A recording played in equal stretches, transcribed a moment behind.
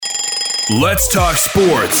Let's talk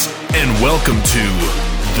sports, and welcome to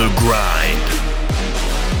The Grind.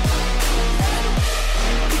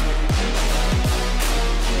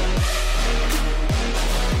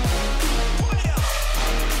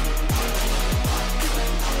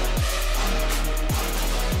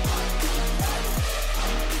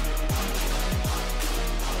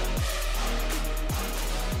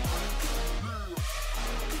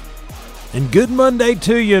 And good Monday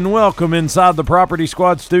to you, and welcome inside the Property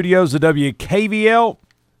Squad studios of WKVL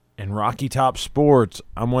and Rocky Top Sports.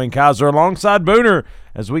 I'm Wayne Kiser alongside Booner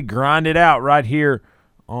as we grind it out right here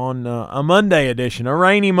on a Monday edition, a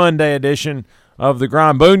rainy Monday edition of The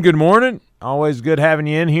Grind. Boone, good morning. Always good having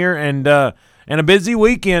you in here, and a busy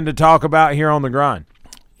weekend to talk about here on The Grind.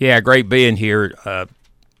 Yeah, great being here. Of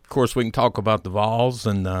course, we can talk about the Vols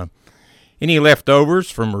and any leftovers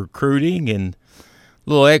from recruiting and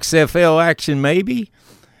little XFL action maybe.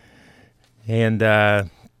 And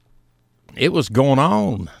it was going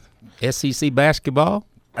on. SEC basketball.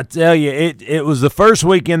 I tell you, it was the first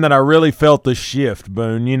weekend that I really felt the shift,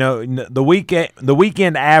 Boone. You know, the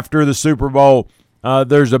weekend after the Super Bowl,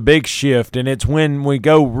 there's a big shift, and it's when we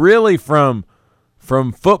go really from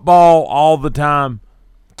football all the time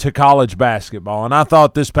to college basketball. And I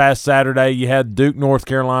thought this past Saturday you had Duke, North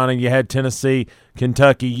Carolina, you had Tennessee,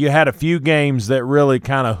 Kentucky. You had a few games that really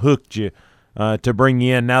kind of hooked you to bring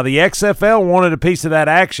you in. Now, the XFL wanted a piece of that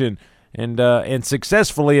action and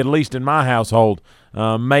successfully, at least in my household,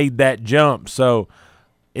 made that jump. So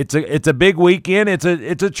it's a big weekend. It's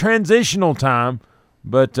a transitional time,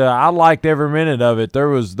 but I liked every minute of it. There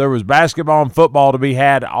was basketball and football to be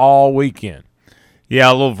had all weekend. Yeah,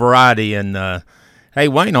 a little variety. And hey,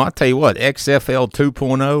 Wayne, I'll tell you what, XFL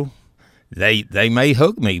 2.0, they may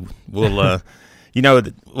hook me. Well, you know,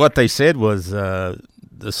 what they said was the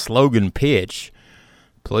slogan pitch,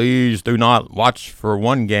 please do not watch for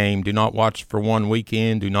one game, do not watch for one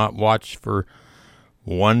weekend, do not watch for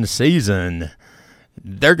one season.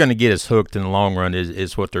 They're going to get us hooked in the long run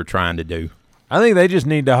is what they're trying to do. I think they just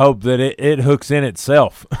need to hope that it hooks in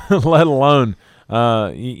itself, let alone,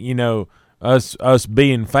 you know, us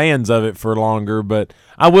being fans of it for longer. But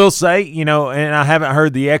I will say, you know, and I haven't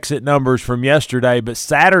heard the exit numbers from yesterday, but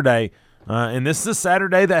Saturday, and this is a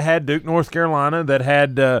Saturday that had Duke, North Carolina, that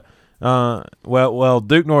had Duke,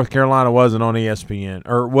 North Carolina wasn't on ESPN,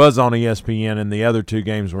 or was on ESPN, and the other two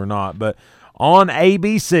games were not. But on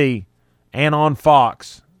ABC and on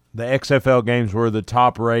Fox, the XFL games were the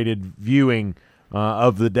top-rated viewing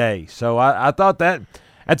of the day. So I thought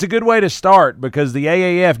that's a good way to start because the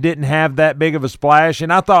AAF didn't have that big of a splash,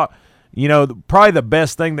 and I thought, you know, probably the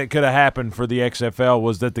best thing that could have happened for the XFL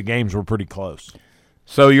was that the games were pretty close.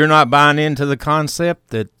 So you're not buying into the concept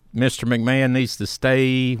that Mr. McMahon needs to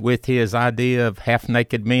stay with his idea of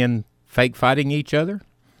half-naked men fake fighting each other?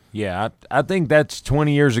 Yeah, I think that's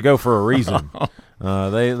 20 years ago for a reason.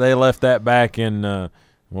 They left that back in, what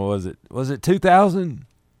was it? Was it 2000?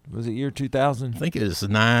 Was it year 2000? I think it was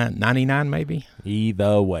 99 maybe.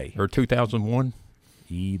 Either way. Or 2001.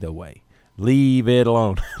 Either way. Leave it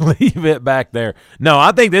alone. Leave it back there. No,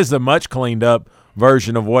 I think this is a much cleaned up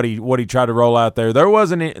version of what he tried to roll out there. There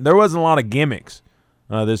wasn't a lot of gimmicks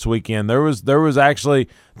this weekend. There was actually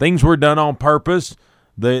things were done on purpose.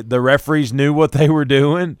 The referees knew what they were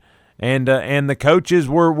doing, and the coaches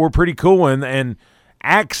were pretty cool. And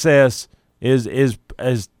access is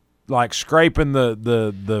like scraping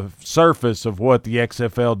the surface of what the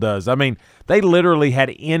XFL does. I mean, they literally had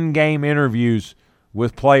in-game interviews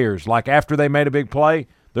with players. Like after they made a big play,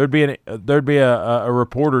 there'd be a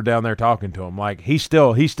reporter down there talking to him. Like he's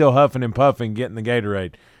still huffing and puffing, getting the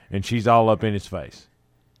Gatorade, and she's all up in his face.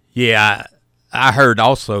 Yeah, I heard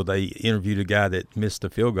also they interviewed a guy that missed a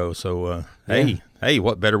field goal. So hey,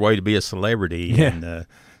 what better way to be a celebrity? Yeah. And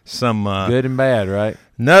some good and bad, right?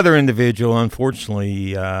 Another individual,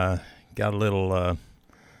 unfortunately, got a little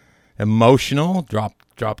emotional,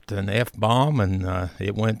 dropped an F-bomb, and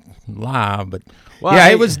it went live. But, well, yeah,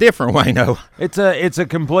 it was different, Wayno. It's a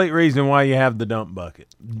complete reason why you have the dump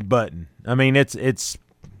bucket button. I mean, it's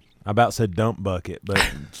I about said dump bucket, but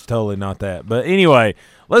it's totally not that. But anyway,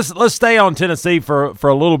 let's stay on Tennessee for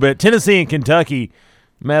a little bit. Tennessee and Kentucky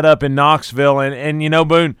met up in Knoxville, and you know,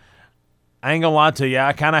 Boone, I ain't gonna lie to you,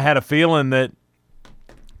 I kind of had a feeling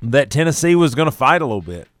that Tennessee was gonna fight a little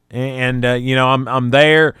bit, and you know, I'm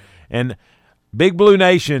there, and Big Blue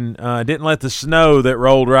Nation didn't let the snow that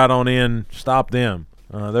rolled right on in stop them.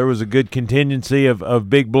 There was a good contingency of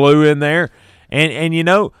Big Blue in there, and you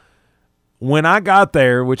know, when I got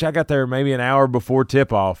there, which I got there maybe an hour before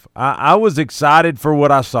tip-off, I was excited for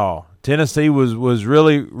what I saw. Tennessee was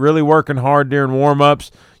really, really working hard during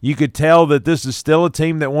warm-ups. You could tell that this is still a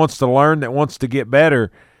team that wants to learn, that wants to get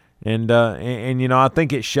better. And you know, I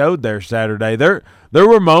think it showed there Saturday. There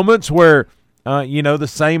were moments where, you know, the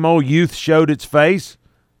same old youth showed its face.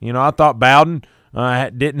 You know, I thought Bowden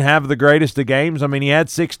didn't have the greatest of games. I mean, he had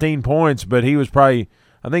 16 points, but he was probably,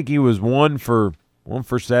 I think he was 1 for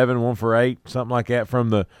 7, 1 for 8, something like that from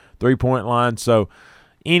the three-point line. So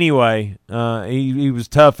anyway, he was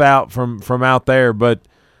tough out from out there, but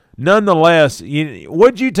nonetheless,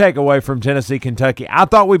 what'd you take away from Tennessee, Kentucky? I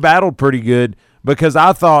thought we battled pretty good because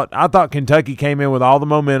I thought Kentucky came in with all the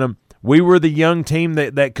momentum. We were the young team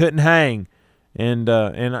that couldn't hang,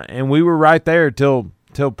 and we were right there till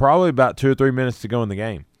probably about 2 or 3 minutes to go in the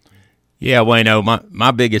game. Yeah, Wayno,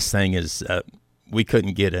 my biggest thing is we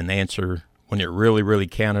couldn't get an answer when it really, really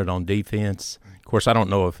counted on defense. Of course, I don't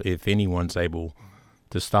know if anyone's able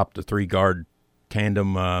to stop the three-guard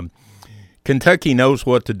tandem. Kentucky knows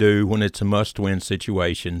what to do when it's a must-win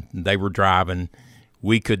situation. They were driving.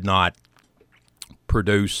 We could not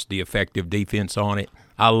produce the effective defense on it.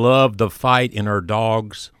 I love the fight in our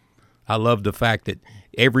dogs. I love the fact that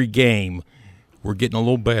every game we're getting a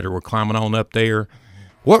little better. We're climbing on up there.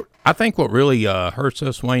 I think what really hurts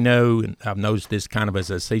us, Wayno, and I've noticed this kind of as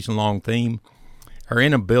a season-long theme, our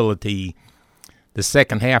inability the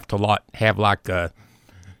second half to have like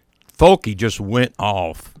Fulke just went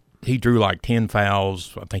off. He drew like 10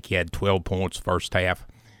 fouls. I think he had 12 points first half.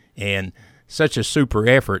 And such a super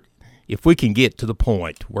effort. If we can get to the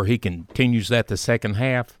point where he continues that the second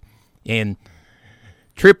half, and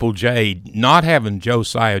Triple J not having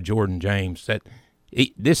Josiah Jordan-James,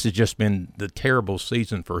 this has just been the terrible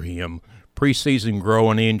season for him. Preseason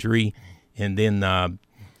growing injury, and then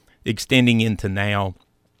extending into now.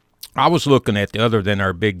 I was looking at other than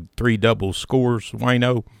our big 3 double scores,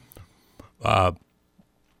 Wayno.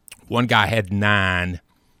 One guy had 9.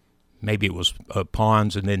 Maybe it was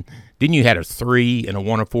Pons, and then you had a 3 and a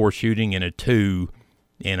 1 of 4 shooting and a 2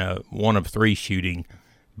 and a 1 of 3 shooting.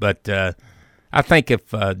 But I think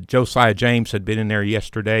if Josiah James had been in there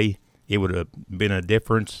yesterday, it would have been a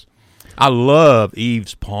difference. I love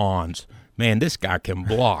Yves Pons. Man, this guy can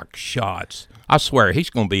block shots. I swear he's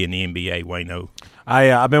going to be in the NBA, Wayno.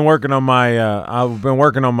 I've been working on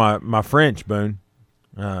my French, Boone.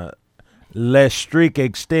 Le streak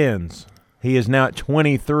extends. He is now at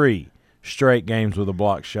 23 straight games with a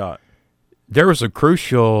block shot. There was a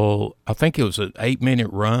crucial, I think it was an 8-minute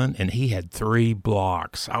run, and he had 3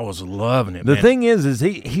 blocks. I was loving it. The thing is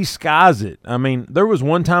he skies it. I mean, there was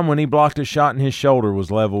one time when he blocked a shot and his shoulder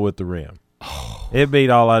was level with the rim. It beat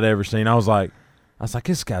all I'd ever seen. I was like,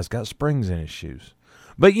 this guy's got springs in his shoes.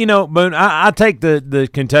 But, you know, Boone, I take the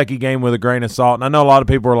Kentucky game with a grain of salt, and I know a lot of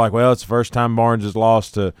people are like, well, it's the first time Barnes has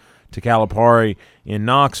lost to Calipari in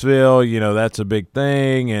Knoxville. You know, that's a big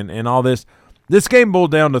thing and all this. This game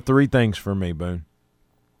boiled down to 3 things for me, Boone.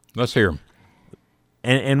 Let's hear them.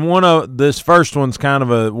 And one of this first one's kind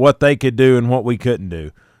of what they could do and what we couldn't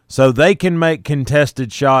do. So they can make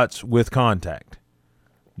contested shots with contact.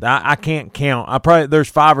 I can't count. There's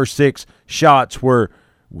 5 or 6 shots where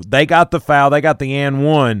they got the foul, they got the and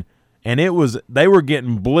one, and they were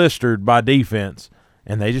getting blistered by defense,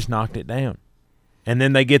 and they just knocked it down. And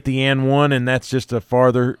then they get the and one, and that's just a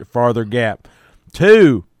farther gap.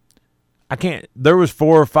 2. There was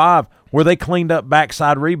 4 or 5 where they cleaned up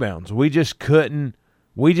backside rebounds. We just couldn't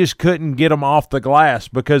get them off the glass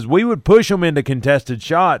because we would push them into contested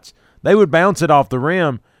shots. They would bounce it off the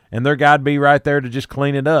rim, and their guy'd be right there to just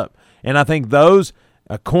clean it up. And I think those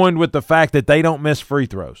coined with the fact that they don't miss free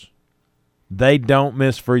throws. They don't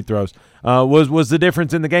miss free throws. Was the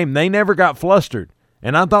difference in the game. They never got flustered.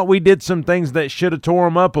 And I thought we did some things that should have tore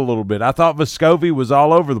them up a little bit. I thought Vescovi was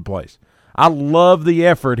all over the place. I love the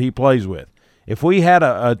effort he plays with. If we had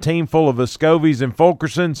a team full of Vescovis and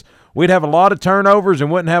Fulkersons, we'd have a lot of turnovers and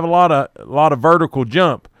wouldn't have a lot of vertical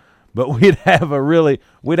jump. But we'd have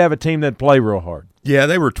a team that'd play real hard. Yeah,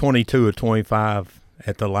 they were 22 of 25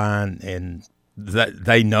 at the line, and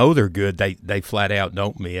they know they're good. They flat out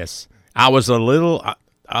don't miss. I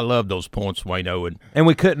love those points, Wayno. And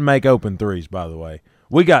we couldn't make open threes, by the way.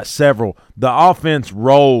 We got several. The offense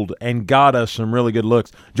rolled and got us some really good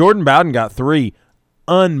looks. Jordan Bowden got 3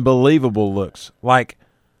 unbelievable looks. You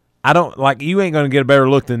ain't going to get a better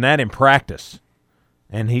look than that in practice.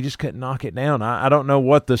 And he just couldn't knock it down. I don't know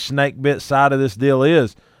what the snake bit side of this deal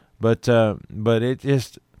is, but it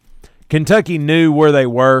just Kentucky knew where they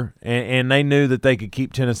were, and they knew that they could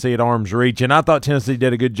keep Tennessee at arm's reach. And I thought Tennessee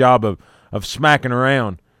did a good job of smacking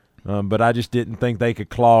around, but I just didn't think they could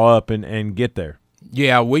claw up and get there.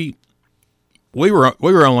 Yeah, we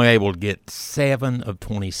were only able to get 7 of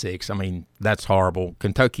 26. I mean, that's horrible.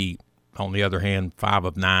 Kentucky, on the other hand, 5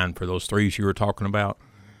 of 9 for those threes you were talking about.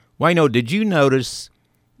 Wayno, did you notice,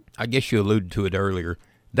 I guess you alluded to it earlier,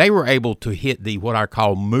 they were able to hit the what I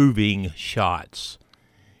call moving shots.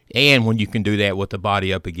 And when you can do that with the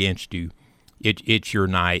body up against you, it's your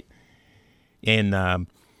night. And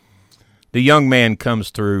the young man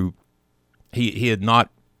comes through. He had not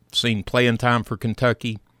seen playing time for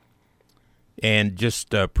Kentucky and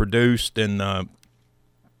just produced. And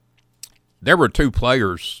there were 2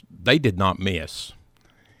 players they did not miss.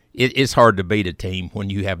 It's hard to beat a team when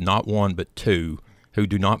you have not 1 but 2 who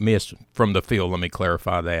do not miss from the field. Let me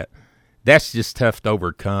clarify that. That's just tough to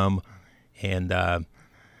overcome. And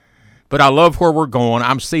but I love where we're going.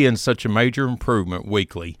 I'm seeing such a major improvement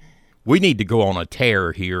weekly. We need to go on a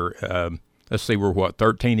tear here. Let's see, we're what,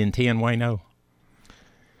 13-10, Wayno?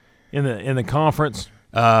 In the conference?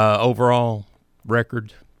 Overall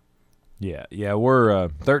record? Yeah, we're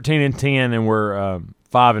 13-10, and we're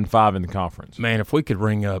 5-5 in the conference. Man, if we could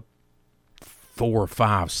ring up 4,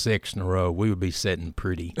 5, 6 in a row, we would be sitting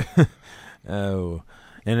pretty. Oh,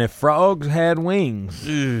 and if frogs had wings.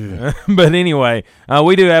 But anyway,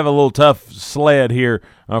 we do have a little tough sled here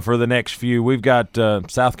for the next few. We've got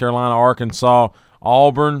South Carolina, Arkansas,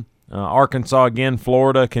 Auburn, Arkansas again,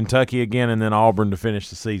 Florida, Kentucky again, and then Auburn to finish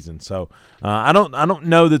the season. So I don't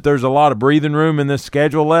know that there's a lot of breathing room in this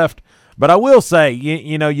schedule left. But I will say,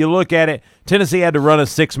 you look at it, Tennessee had to run a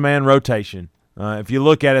 6-man rotation. If you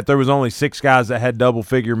look at it, there was only 6 guys that had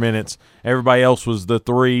double-figure minutes. Everybody else was the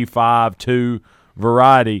 3, 5, 2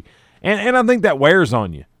 variety. And I think that wears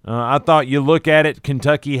on you. I thought you look at it,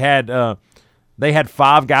 Kentucky had they had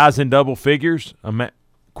 5 guys in double figures,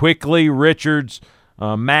 Quickly, Richards,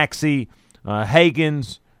 Maxey,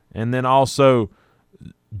 Hagans, and then also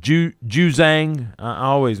Juzang. I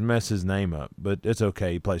always mess his name up, but it's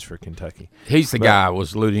okay. He plays for Kentucky. He's the guy I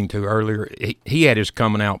was alluding to earlier. He had his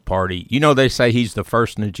coming out party. You know, they say he's the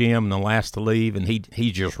first in the gym and the last to leave, and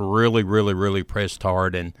he just really, really, really pressed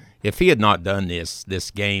hard. And if he had not done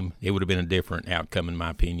this game, it would have been a different outcome, in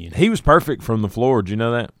my opinion. He was perfect from the floor. Did you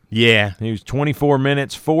know that? Yeah. He was 24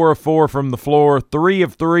 minutes, 4 of 4 from the floor, 3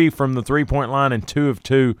 of 3 from the three-point line, and 2 of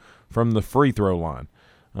 2 from the free throw line.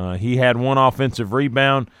 He had 1 offensive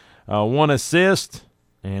rebound, 1 assist,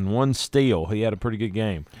 and 1 steal. He had a pretty good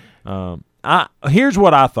game. Here's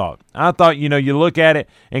what I thought. I thought, you look at it,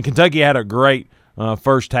 and Kentucky had a great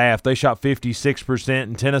first half. They shot 56%,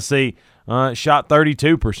 and Tennessee shot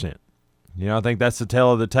 32%. I think that's the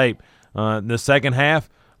tale of the tape. The second half,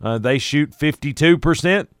 they shoot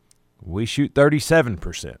 52%. We shoot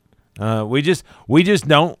 37%. We just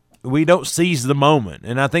don't seize the moment,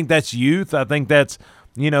 and I think that's youth. I think that's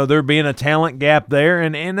there being a talent gap there,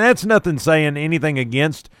 and that's nothing saying anything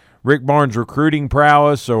against Rick Barnes' recruiting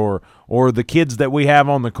prowess or the kids that we have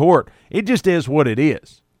on the court. It just is what it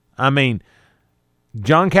is. I mean,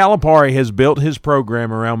 John Calipari has built his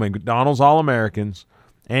program around McDonald's All-Americans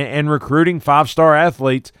and recruiting 5-star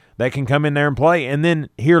athletes that can come in there and play. And then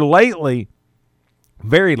here lately,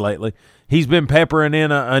 very lately, he's been peppering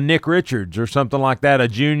in a Nick Richards or something like that, a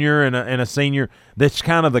junior and a senior that's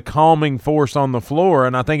kind of the calming force on the floor.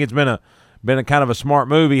 And I think it's been a kind of a smart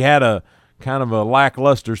move. He had a kind of a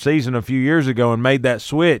lackluster season a few years ago and made that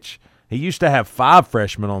switch. He used to have 5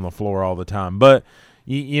 freshmen on the floor all the time. But,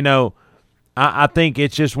 I think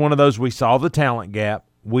it's just one of those, we saw the talent gap.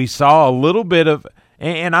 We saw a little bit of –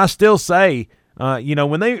 and I still say,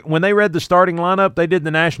 when they read the starting lineup, they did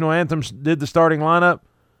the national anthems, did the starting lineup,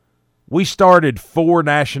 we started 4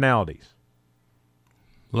 nationalities.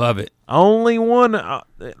 Love it. Only one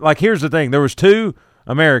here's the thing. There was 2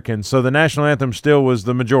 Americans, so the national anthem still was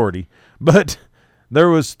the majority. But there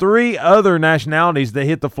was 3 other nationalities that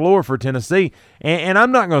hit the floor for Tennessee. And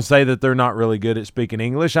I'm not going to say that they're not really good at speaking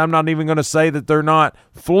English. I'm not even going to say that they're not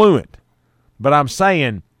fluent. But I'm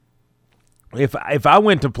saying if I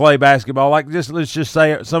went to play basketball, let's just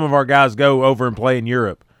say some of our guys go over and play in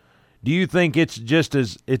Europe, do you think it's just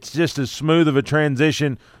as smooth of a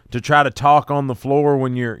transition to try to talk on the floor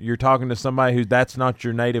when you're talking to somebody who that's not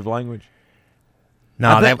your native language?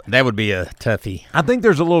 No, that would be a toughie. I think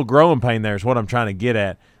there's a little growing pain there is what I'm trying to get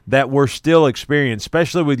at, that we're still experiencing,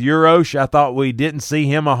 especially with Urosh. I thought we didn't see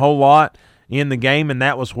him a whole lot in the game, and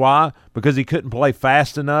that was why, because he couldn't play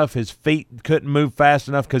fast enough. His feet couldn't move fast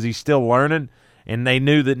enough because he's still learning, and they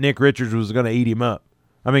knew that Nick Richards was going to eat him up.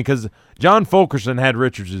 I mean, because John Fulkerson had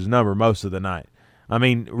Richards' number most of the night. I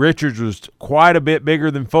mean, Richards was quite a bit bigger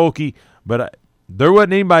than Fulke, but there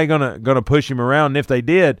wasn't anybody gonna push him around. And if they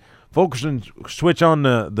did, Fulkerson switch on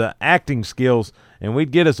the acting skills, and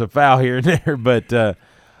we'd get us a foul here and there. But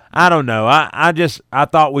I don't know. I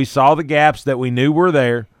thought we saw the gaps that we knew were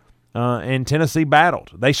there, and Tennessee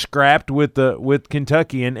battled. They scrapped with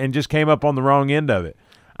Kentucky and just came up on the wrong end of it.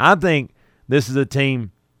 I think this is a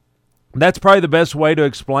team. That's probably the best way to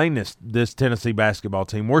explain this Tennessee basketball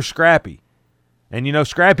team. We're scrappy. And,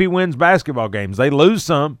 scrappy wins basketball games. They lose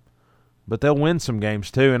some, but they'll win some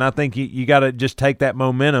games too. And I think you got to just take that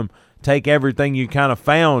momentum, take everything you kind of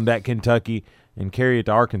found at Kentucky, and carry it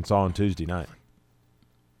to Arkansas on Tuesday night.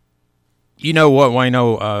 You know what,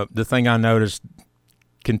 Wayno? The thing I noticed,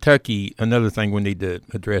 Kentucky, another thing we need to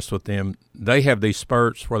address with them, they have these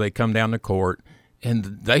spurts where they come down the court, and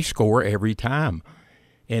they score every time.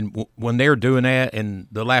 And when they're doing that, in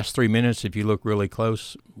the last 3 minutes, if you look really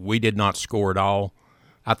close, we did not score at all.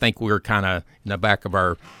 I think we were kind of in the back of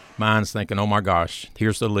our minds thinking, oh, my gosh,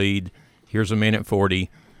 here's the lead. Here's a minute 40.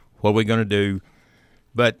 What are we going to do?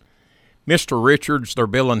 But Mr. Richards, they're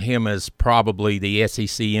billing him as probably the SEC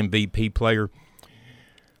MVP player.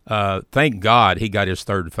 Thank God he got his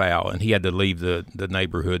third foul, and he had to leave the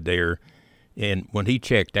neighborhood there. And when he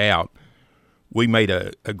checked out, we made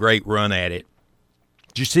a great run at it.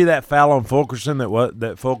 Did you see that foul on Fulkerson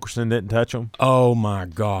that Fulkerson didn't touch him? Oh, my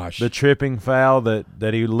gosh. The tripping foul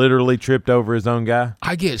that he literally tripped over his own guy?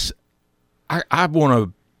 I guess I want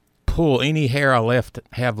to pull any hair I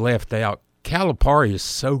have left out. Calipari is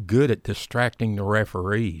so good at distracting the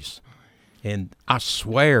referees. And I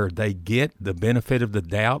swear they get the benefit of the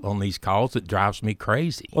doubt on these calls. It drives me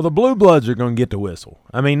crazy. Well, the Blue Bloods are going to get the whistle.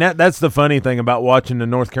 I mean, that's the funny thing about watching the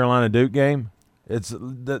North Carolina Duke game.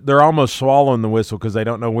 They're almost swallowing the whistle because they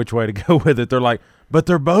don't know which way to go with it. They're like, but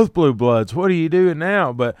they're both Blue Bloods. What are you doing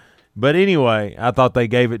now? But anyway, I thought they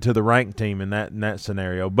gave it to the ranked team in that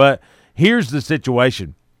scenario. But here's the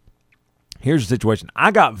situation.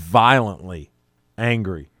 I got violently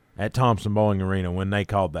angry at Thompson Bowling Arena when they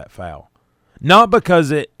called that foul. Not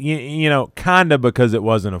because kind of because it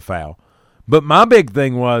wasn't a foul. But my big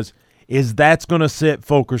thing is that's going to sit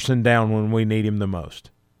Fulkerson down when we need him the most.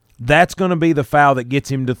 That's going to be the foul that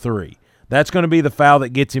gets him to 3. That's going to be the foul that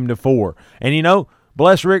gets him to 4. And,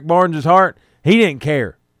 bless Rick Barnes' heart, he didn't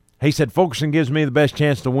care. He said, Fulkerson gives me the best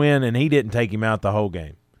chance to win, and he didn't take him out the whole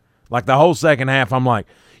game. Like the whole second half, I'm like,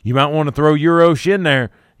 you might want to throw Urosh in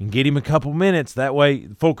there and get him a couple minutes. That way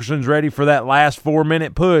Fulkerson's ready for that last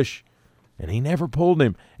 4-minute push. And he never pulled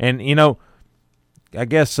him. And, I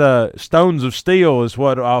guess stones of steel is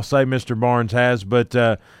what I'll say Mr. Barnes has,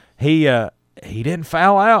 but he didn't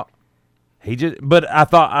foul out. But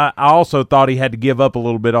I also thought he had to give up a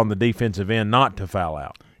little bit on the defensive end not to foul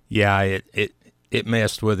out. Yeah, it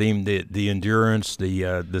messed with him. The endurance,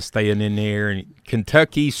 the staying in there, and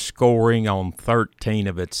Kentucky scoring on 13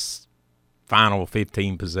 of its final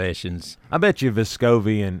 15 possessions. I bet you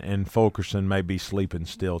Vescovi and Fulkerson may be sleeping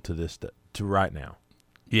still to right now.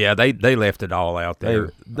 Yeah, they left it all out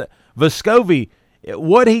there. Vescovi,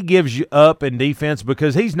 what he gives you up in defense,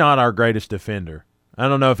 because he's not our greatest defender. I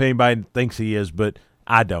don't know if anybody thinks he is, but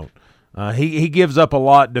I don't. He gives up a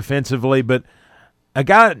lot defensively, but a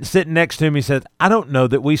guy sitting next to him, he says, I don't know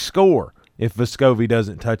that we score if Vescovi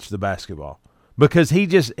doesn't touch the basketball, because he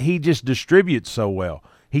just distributes so well.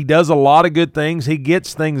 He does a lot of good things. He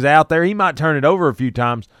gets things out there. He might turn it over a few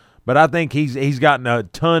times, but I think he's gotten a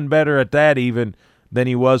ton better at that even than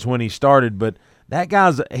he was when he started. But that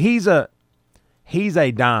he's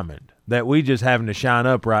a diamond that we just having to shine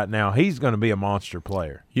up right now. He's going to be a monster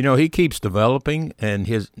player. He keeps developing, and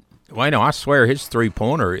I swear his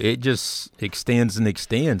three-pointer, it just extends and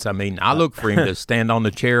extends. I mean, I look for him to stand on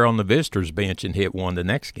the chair on the visitors bench and hit one the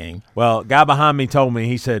next game. Well, a guy behind me told me,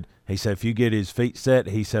 he said if you get his feet set,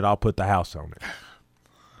 he said, I'll put the house on it.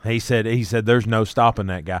 He said there's no stopping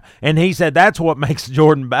that guy. And he said that's what makes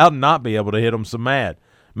Jordan Bowden not be able to hit him so mad.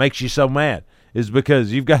 Makes you so mad is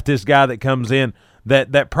because you've got this guy that comes in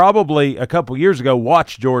that probably a couple years ago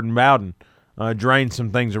watched Jordan Bowden drain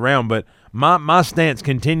some things around. But my stance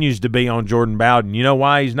continues to be on Jordan Bowden. You know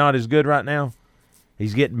why he's not as good right now?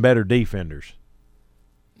 He's getting better defenders.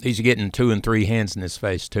 He's getting 2 and 3 hands in his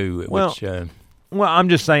face too. Well, I'm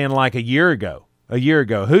just saying, like a year ago,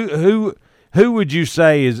 who would you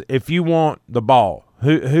say is, if you want the ball,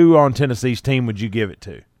 who on Tennessee's team would you give it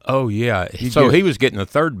to? Oh, yeah. He was getting the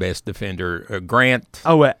third best defender, Grant.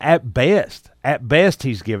 Oh, at best. At best,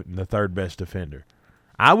 he's getting the third best defender.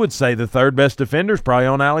 I would say the third best defender is probably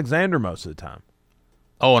on Alexander most of the time.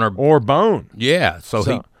 Oh, or Bone. Yeah, so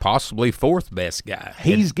he possibly fourth best guy.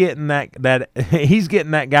 He's getting he's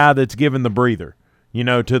getting that guy that's giving the breather,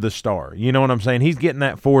 to the star. You know what I'm saying? He's getting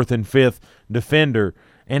that fourth and fifth defender.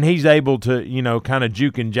 And he's able to, kind of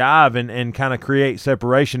juke and jive and kind of create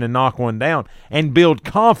separation and knock one down and build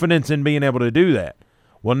confidence in being able to do that.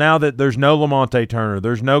 Well, now that there's no Lamonte Turner,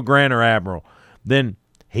 there's no Grant or Admiral, then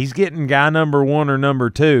he's getting guy number 1 or number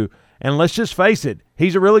 2. And let's just face it,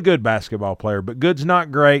 he's a really good basketball player, but good's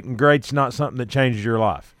not great, and great's not something that changes your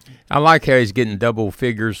life. I like how he's getting double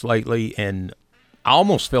figures lately, and I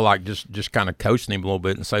almost feel like just kind of coaching him a little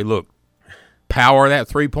bit and say, look, power that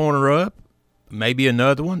three-pointer up, maybe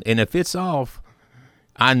another one, and if it's off,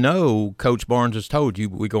 I know Coach Barnes has told you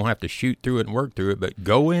we're going to have to shoot through it and work through it, but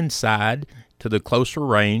go inside to the closer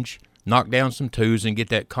range, knock down some twos, and get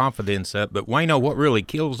that confidence up. But, Wayno, what really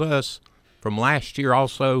kills us from last year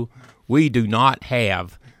also, we do not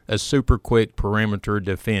have a super quick perimeter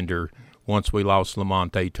defender once we lost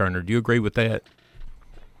Lamonte Turner. Do you agree with that?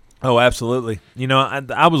 Oh, absolutely. You know,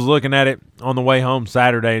 I was looking at it on the way home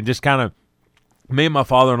Saturday and just kind of me and my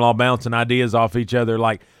father-in-law bouncing ideas off each other,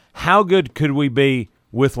 like how good could we be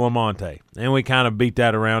with Lamonte? And we kind of beat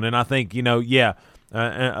that around. And I think, you know,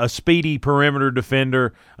 a speedy perimeter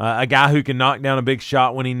defender, a guy who can knock down a big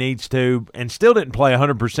shot when he needs to, and still didn't play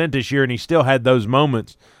 100% this year, and he still had those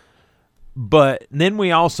moments. But then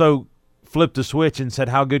we also flipped the switch and said,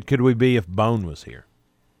 how good could we be if Bone was here?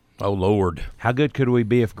 Oh, Lord. How good could we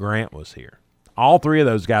be if Grant was here? All three of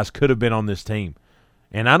those guys could have been on this team.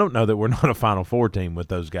 And I don't know that we're not a Final Four team with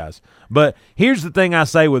those guys. But here's the thing I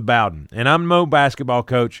say with Bowden, and I'm no basketball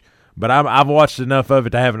coach, but I've watched enough of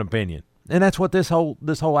it to have an opinion. And that's what this whole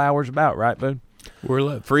hour's about, right, Boone?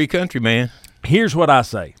 We're a free country, man. Here's what I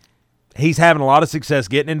say. He's having a lot of success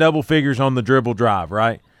getting in double figures on the dribble drive,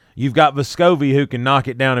 right? You've got Vescovi who can knock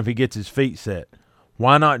it down if he gets his feet set.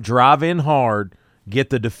 Why not drive in hard, get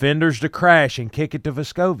the defenders to crash, and kick it to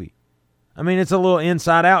Vescovi? I mean, it's a little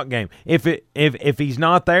inside-out game. If he's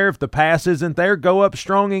not there, if the pass isn't there, go up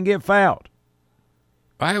strong and get fouled.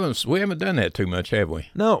 We haven't done that too much, have we?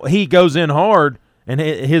 No, he goes in hard, and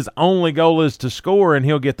his only goal is to score, and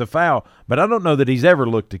he'll get the foul. But I don't know that he's ever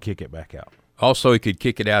looked to kick it back out. Also, he could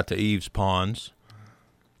kick it out to Eves Pons.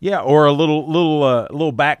 Yeah, or a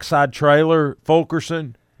little backside trailer,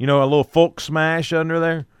 Fulkerson. You know, a little Fulk smash under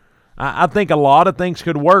there. I think a lot of things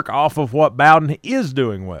could work off of what Bowden is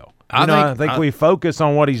doing well. I think we focus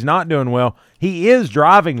on what he's not doing well. He is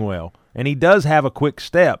driving well, and he does have a quick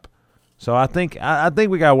step. So I think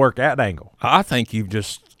we got to work that angle. I think you've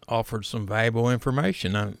just offered some valuable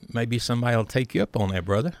information. Maybe somebody will take you up on that,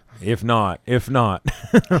 brother. If not,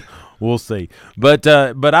 we'll see. But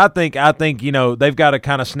I think you know they've got to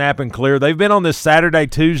kind of snap and clear. They've been on this Saturday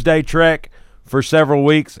Tuesday trek for several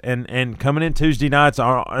weeks, and coming in Tuesday nights,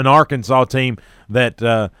 an Arkansas team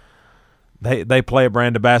that they play a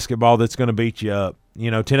brand of basketball that's going to beat you up. You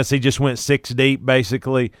know, Tennessee just went 6 deep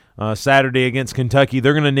basically Saturday against Kentucky.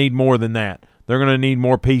 They're going to need more than that. They're going to need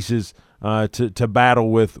more pieces to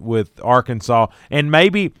battle with Arkansas. And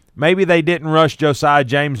maybe they didn't rush Josiah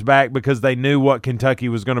James back because they knew what Kentucky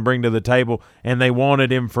was going to bring to the table, and they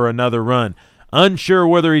wanted him for another run. Unsure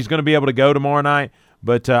whether he's going to be able to go tomorrow night,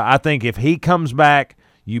 but I think if he comes back,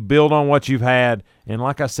 you build on what you've had, and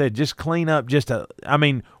like I said, just clean up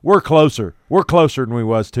we're closer. We're closer than we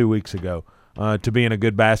was 2 weeks ago to being a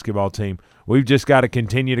good basketball team. We've just got to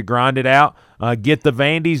continue to grind it out, get the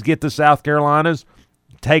Vandies, get the South Carolinas,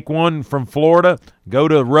 take one from Florida, go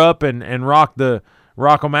to Rupp and rock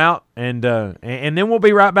them out, and then we'll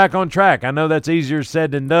be right back on track. I know that's easier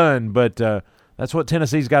said than done, but that's what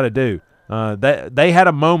Tennessee's got to do. They had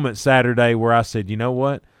a moment Saturday where I said, you know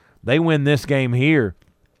what? They win this game here,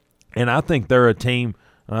 and I think they're a team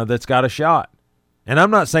that's got a shot. And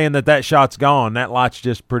I'm not saying that shot's gone. That light's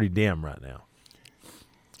just pretty dim right now.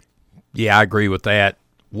 Yeah, I agree with that.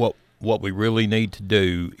 What we really need to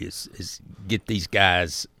do is get these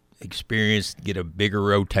guys experienced, get a bigger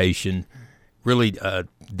rotation. Really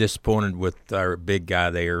disappointed with our big guy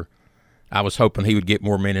there. I was hoping he would get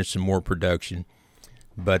more minutes and more production.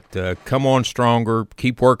 But come on stronger,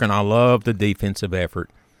 keep working. I love the defensive effort.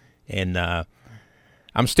 And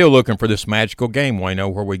I'm still looking for this magical game,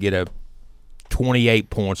 Wayno, where we get a 28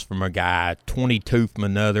 points from a guy, 22 from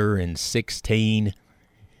another, and 16.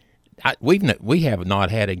 We have not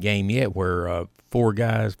had a game yet where 4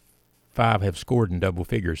 guys, 5 have scored in double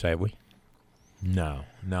figures, have we? No.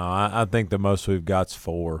 I think the most we've got's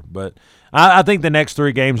 4. But I think the next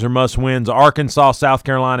 3 games are must-wins, Arkansas, South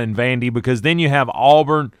Carolina, and Vandy, because then you have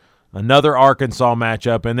Auburn, another Arkansas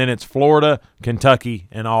matchup, and then it's Florida, Kentucky,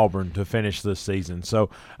 and Auburn to finish this season. So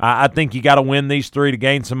I think you got to win these 3 to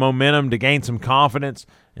gain some momentum, to gain some confidence,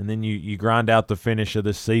 and then you grind out the finish of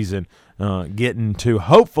this season, getting to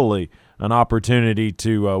hopefully an opportunity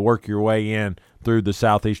to work your way in through the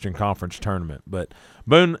Southeastern Conference tournament. But,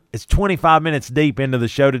 Boone, it's 25 minutes deep into the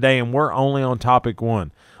show today, and we're only on topic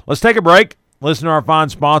 1. Let's take a break. listen to our fine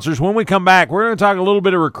sponsors. When we come back, we're going to talk a little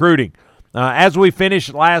bit of recruiting. As we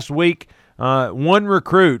finished last week, one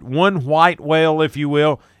recruit, one white whale, if you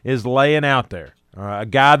will, is laying out there. A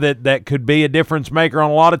guy that could be a difference maker on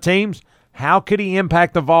a lot of teams. How could he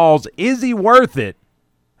impact the Vols? Is he worth it?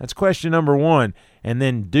 That's question number one. And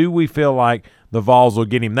then do we feel like the Vols will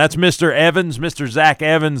get him? That's Mr. Evans, Mr. Zach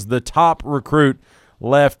Evans, the top recruit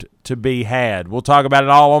left to be had. We'll talk about it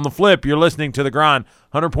all on the flip. You're listening to The Grind,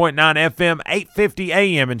 100.9 FM, 850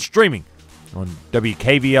 AM, and streaming on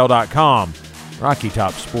WKVL.com. Rocky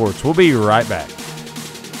Top Sports. We'll be right back.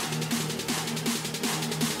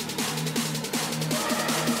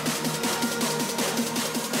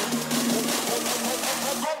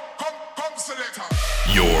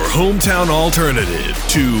 Your hometown alternative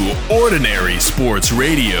to ordinary sports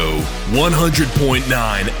radio, 100.9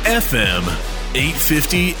 FM,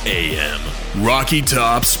 850 AM. Rocky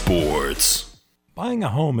Top Sports. Buying a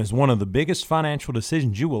home is one of the biggest financial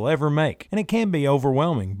decisions you will ever make, and it can be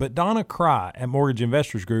overwhelming, but Donna Cry at Mortgage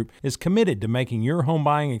Investors Group is committed to making your home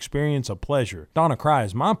buying experience a pleasure. Donna Cry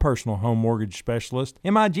is my personal home mortgage specialist.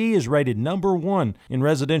 MIG is rated #1 in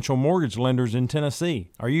residential mortgage lenders in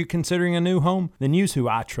Tennessee. Are you considering a new home? Then use who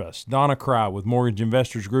I trust, Donna Cry with Mortgage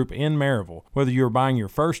Investors Group in Maryville. Whether you're buying your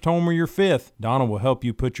first home or your fifth, Donna will help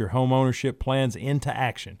you put your home ownership plans into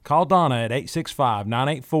action. Call Donna at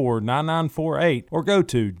 865-984-9948 or go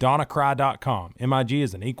to donnacry.com. MIG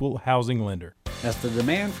is an equal housing lender. As the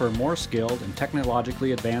demand for a more skilled and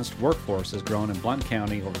technologically advanced workforce has grown in Blount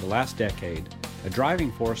County over the last decade, a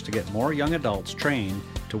driving force to get more young adults trained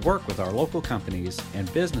to work with our local companies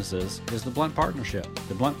and businesses is the Blount Partnership.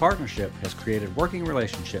 The Blount Partnership has created working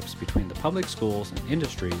relationships between the public schools and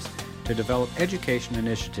industries to develop education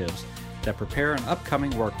initiatives that prepare an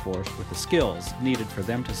upcoming workforce with the skills needed for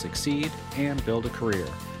them to succeed and build a career.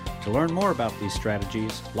 To learn more about these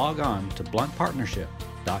strategies, log on to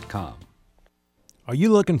bluntpartnership.com. Are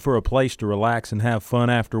you looking for a place to relax and have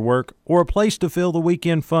fun after work, or a place to fill the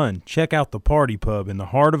weekend fun? Check out the Party Pub in the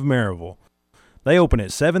heart of Maryville. They open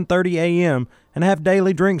at 7:30 a.m. and have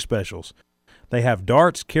daily drink specials. They have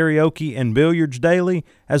darts, karaoke, and billiards daily,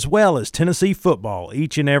 as well as Tennessee football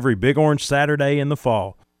each and every Big Orange Saturday in the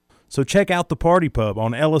fall. So check out the Party Pub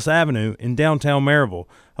on Ellis Avenue in downtown Maryville,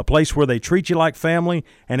 a place where they treat you like family,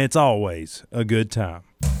 and it's always a good time.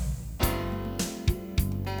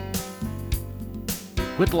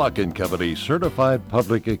 Whitlock & Company Certified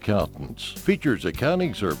Public Accountants features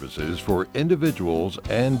accounting services for individuals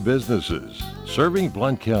and businesses. Serving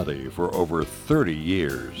Blount County for over 30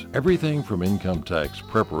 years. Everything from income tax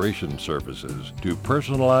preparation services to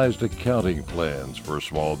personalized accounting plans for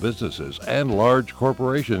small businesses and large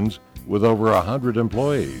corporations with over 100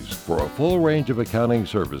 employees for a full range of accounting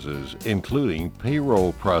services, including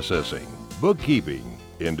payroll processing, bookkeeping,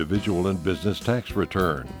 individual and business tax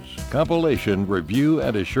returns, compilation, review,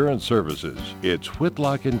 and assurance services. It's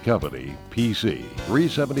Whitlock & Company, PC,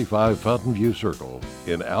 375 Fountain View Circle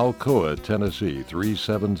in Alcoa, Tennessee,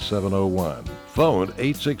 37701. Phone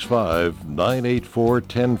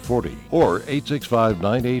 865-984-1040 or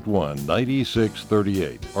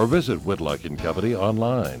 865-981-9638 or visit Whitlock & Company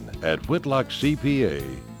online at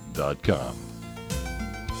whitlockcpa.com.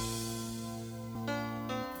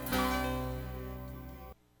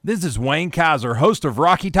 This is Wayne Kiser, host of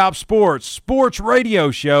Rocky Top Sports, sports radio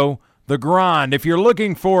show, The Grind. If you're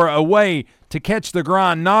looking for a way to catch The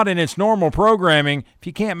Grind not in its normal programming, if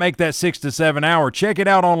you can't make that 6 to 7 hour, check it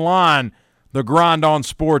out online,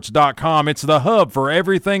 thegrindonsports.com. It's the hub for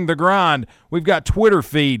everything The Grind. We've got Twitter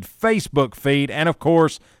feed, Facebook feed, and, of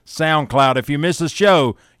course, SoundCloud. If you miss a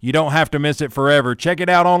show, you don't have to miss it forever. Check it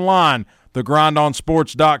out online,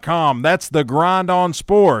 thegrindonsports.com. That's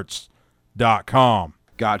thegrindonsports.com.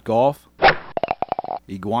 Got golf?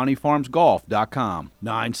 IguaniFarmsGolf.com,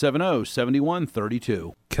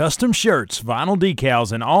 970-7132. Custom shirts, vinyl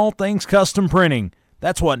decals, and all things custom printing.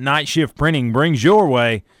 That's what Night Shift Printing brings your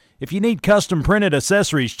way. If you need custom printed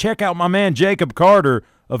accessories, check out my man Jacob Carter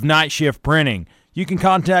of Night Shift Printing. You can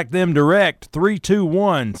contact them direct,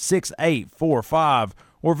 321-6845,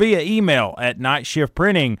 or via email at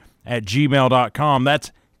nightshiftprinting@gmail.com.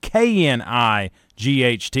 That's KNIGHT,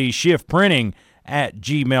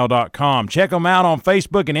 shiftprinting@gmail.com. Check them out on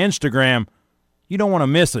Facebook and Instagram. You don't want to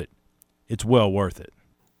miss it. It's well worth it.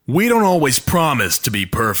 We don't always promise to be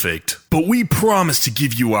perfect, but we promise to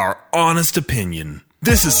give you our honest opinion.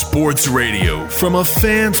 This is sports radio from a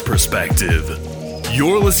fan's perspective.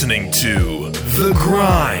 You're listening to The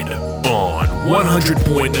Grind on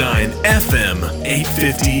 100.9 FM,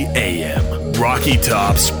 850 AM, Rocky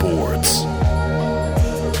Top Sports.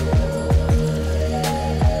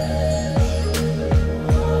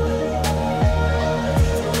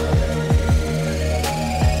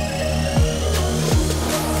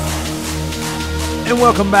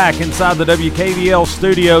 welcome back inside the WKVL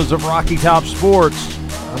studios of Rocky Top Sports.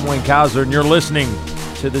 I'm Wayne Kiser, and you're listening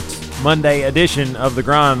to the Monday edition of The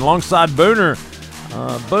Grind alongside Booner.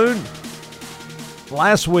 Boone,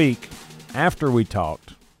 last week after we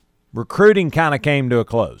talked, recruiting kind of came to a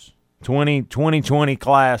close. 2020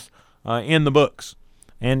 class in the books.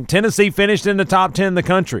 And Tennessee finished in the top 10 in the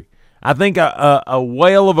country. I think a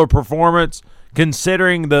whale of a performance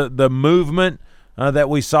considering the movement that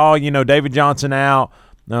we saw. David Johnson out,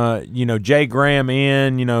 Jay Graham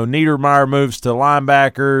in, Niedermeyer moves to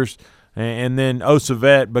linebackers, and then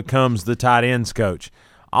Osavet becomes the tight ends coach.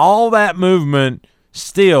 All that movement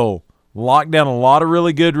still locked down a lot of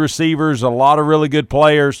really good receivers, a lot of really good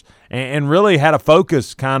players, and really had a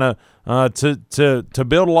focus kind of to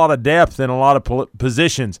build a lot of depth in a lot of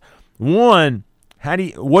positions. One,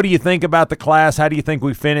 what do you think about the class? How do you think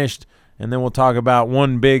we finished? And then we'll talk about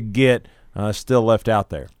one big get still left out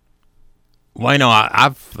there. Well,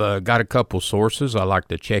 I've got a couple sources. I like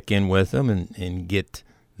to check in with them and get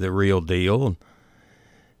the real deal.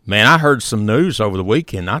 Man, I heard some news over the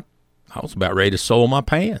weekend. I was about ready to soil my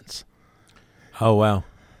pants. Oh, wow.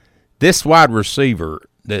 This wide receiver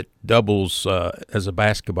that doubles as a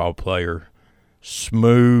basketball player,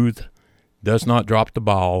 smooth, does not drop the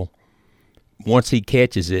ball. Once he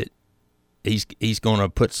catches it, he's going to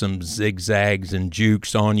put some zigzags and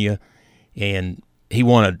jukes on you. And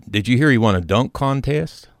did you hear he won a dunk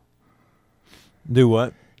contest? Do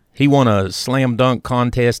what? He won a slam dunk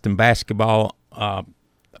contest in basketball. I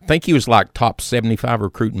think he was like top 75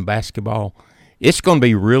 recruit in basketball. It's going to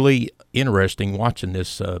be really interesting watching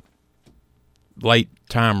this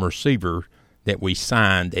late-time receiver that we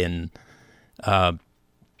signed. And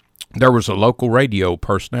there was a local radio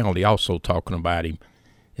personality also talking about him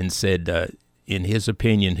and said, in his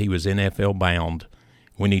opinion, he was NFL-bound.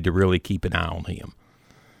 We need to really keep an eye on him.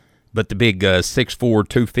 But the big 6'4",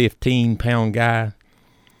 215-pound guy.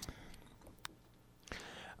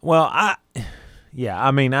 Well, I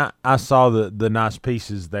saw the nice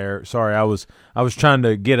pieces there. Sorry, I was trying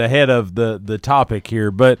to get ahead of the topic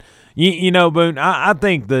here, but Boone, I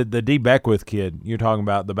think the D. Beckwith kid you're talking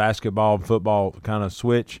about, the basketball and football kind of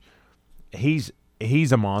switch, he's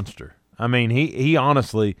a monster. I mean, he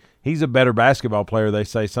honestly, he's a better basketball player, they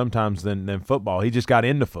say sometimes, than football. He just got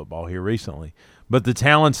into football here recently, but the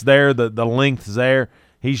talent's there, the length's there.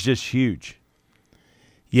 He's just huge.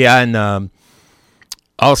 Yeah, and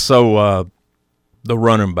also the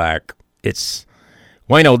running back. It's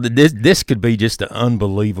this could be just an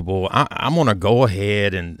unbelievable. I'm going to go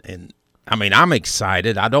ahead and I mean, I'm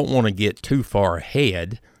excited. I don't want to get too far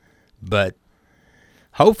ahead, but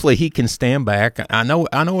hopefully he can stand back. I know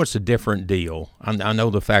it's a different deal. I know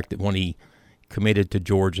the fact that when he committed to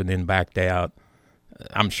Georgia and then backed out,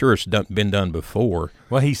 I'm sure it's been done before.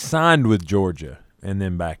 Well, he signed with Georgia and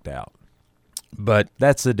then backed out. But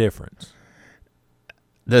that's the difference.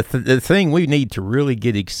 The thing we need to really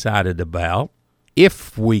get excited about,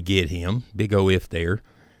 if we get him, big O if there,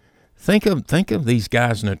 think of these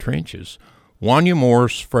guys in the trenches. Wanya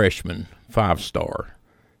Morris, freshman, 5-star,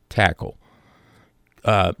 tackle.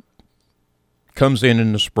 Comes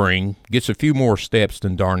in the spring, gets a few more steps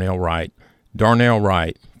than Darnell Wright. Darnell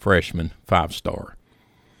Wright, freshman, 5-star.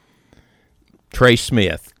 Trey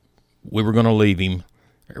Smith, we were going to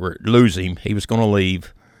lose him. He was going to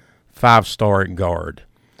leave, 5-star at guard.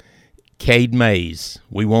 Cade Mays,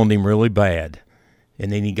 we wanted him really bad.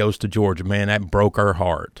 And then he goes to Georgia. Man, that broke our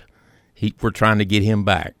heart. We're trying to get him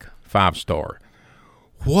back, 5-star.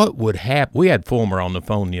 What would happen? We had Fulmer on the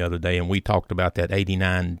phone the other day, and we talked about that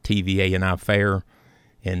 89 TVA&I fair,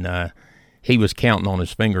 and he was counting on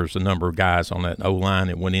his fingers the number of guys on that O-line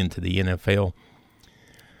that went into the NFL.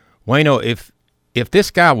 Well, if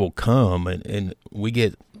this guy will come and we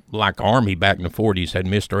get like Army back in the 40s, had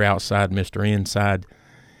Mr. Outside, Mr. Inside,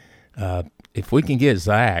 if we can get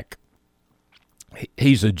Zach,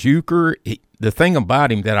 he's a juker. The thing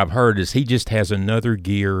about him that I've heard is he just has another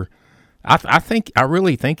gear. I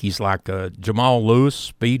really think he's like Jamal Lewis,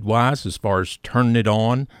 speed-wise, as far as turning it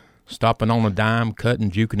on, stopping on a dime,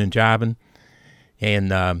 cutting, juking, and jiving.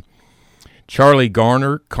 And Charlie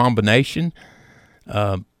Garner combination.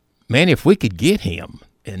 Man, if we could get him,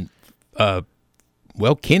 and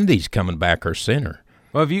Kennedy's coming back, our center.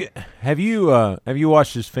 Well, have you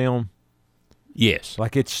watched this film? Yes.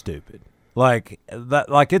 Like, it's stupid. Like that.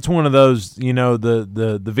 Like, it's one of those.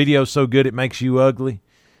 The video's so good it makes you ugly.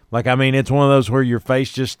 Like, I mean, it's one of those where your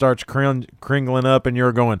face just starts cringling up and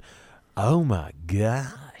you're going, oh, my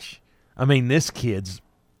gosh. I mean, this kid's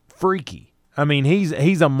freaky. I mean,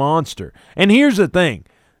 he's a monster. And here's the thing.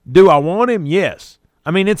 Do I want him? Yes.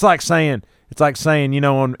 I mean, it's like saying,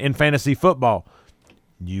 in fantasy football,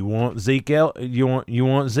 You want Zeke? You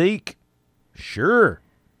want Zeke? Sure.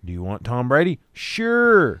 Do you want Tom Brady?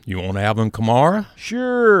 Sure. You want Alvin Kamara?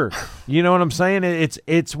 Sure. You know what I'm saying?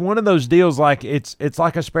 It's one of those deals like it's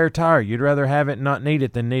like a spare tire. You'd rather have it and not need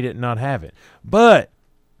it than need it and not have it. But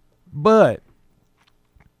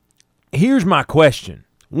here's my question.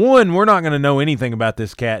 One, we're not going to know anything about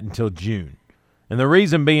this cat until June. And the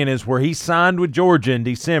reason being is where he signed with Georgia in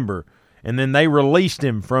December and then they released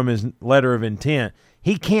him from his letter of intent,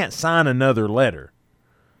 he can't sign another letter.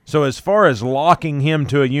 So as far as locking him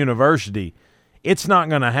to a university, it's not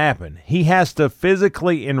going to happen. He has to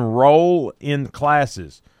physically enroll in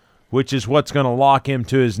classes, which is what's going to lock him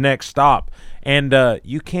to his next stop. And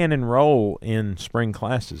you can't enroll in spring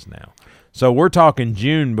classes now. So we're talking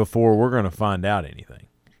June before we're going to find out anything.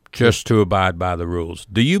 Just to abide by the rules.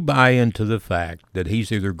 Do you buy into the fact that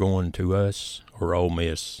he's either going to us or Ole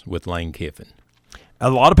Miss with Lane Kiffin? A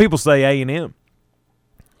lot of people say A&M.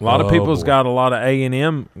 A lot of people's got a lot of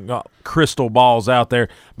A&M crystal balls out there,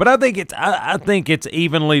 but I think it's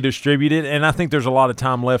evenly distributed, and I think there's a lot of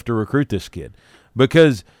time left to recruit this kid.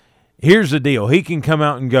 Because here's the deal: he can come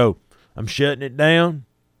out and go, "I'm shutting it down.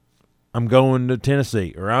 I'm going to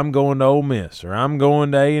Tennessee, or I'm going to Ole Miss, or I'm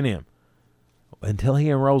going to A&M." Until he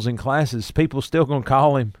enrolls in classes, people still gonna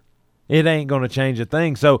call him. It ain't gonna change a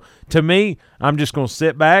thing. So to me, I'm just gonna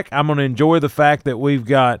sit back. I'm gonna enjoy the fact that we've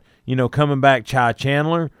got, coming back Ty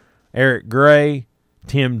Chandler, Eric Gray,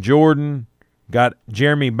 Tim Jordan, got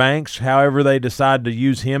Jeremy Banks, however they decide to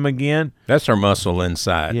use him again. That's our muscle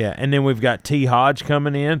inside. Yeah, and then we've got T. Hodge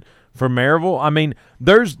coming in from Maryville. I mean,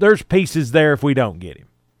 there's pieces there if we don't get him.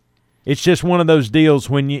 It's just one of those deals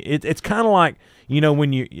when it's kind of like,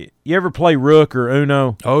 when you ever play Rook or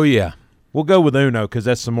Uno. Oh, yeah. We'll go with Uno because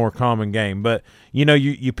that's the more common game. But,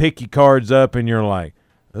 you pick your cards up and you're like,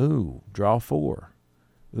 ooh, draw 4.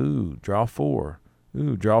 Ooh, draw 4.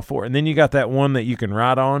 Ooh, draw 4. And then you got that one that you can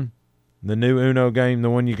write on, the new Uno game, the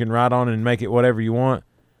one you can write on and make it whatever you want.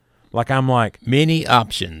 I'm like. Many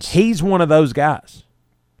options. He's one of those guys.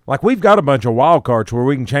 We've got a bunch of wild cards where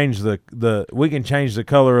we can change the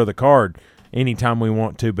color of the card anytime we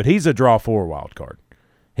want to, but he's a draw 4 wild card.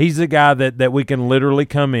 He's the guy that we can literally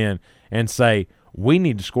come in and say, we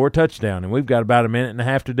need to score a touchdown, and we've got about a minute and a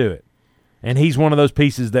half to do it. And he's one of those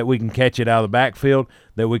pieces that we can catch it out of the backfield,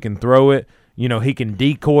 that we can throw it. He can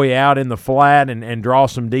decoy out in the flat and draw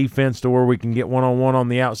some defense to where we can get one-on-one on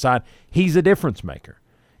the outside. He's a difference maker.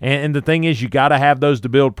 And the thing is, you got to have those to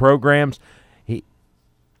build programs.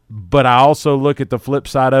 But I also look at the flip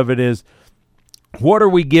side of it is, what are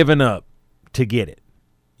we giving up to get it?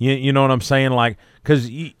 You know what I'm saying? Because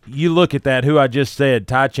you look at that, who I just said,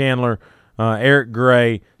 Ty Chandler, Eric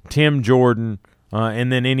Gray, Tim Jordan,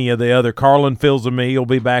 and then any of the other. Carlin Fields-A-Me, he'll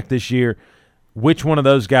be back this year. Which one of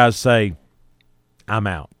those guys say, I'm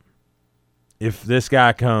out? If this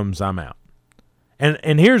guy comes, I'm out.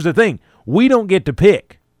 And here's the thing. We don't get to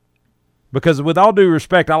pick. Because with all due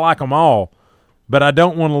respect, I like them all. But I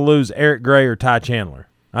don't want to lose Eric Gray or Ty Chandler.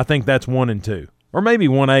 I think that's 1 and 2. Or maybe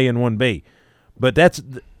 1A and 1B. But that's,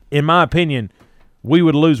 in my opinion, we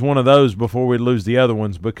would lose one of those before we'd lose the other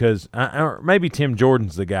ones because or maybe Tim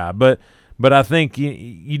Jordan's the guy. But I think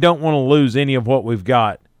you don't want to lose any of what we've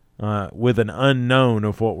got with an unknown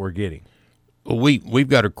of what we're getting. Well, we've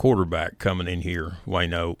got a quarterback coming in here,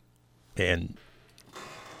 Wayno, and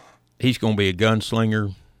he's going to be a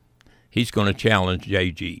gunslinger. He's going to challenge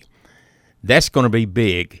JG. That's going to be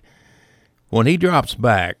big. When he drops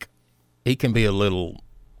back, he can be a little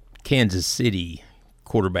Kansas City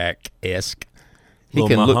quarterback-esque. He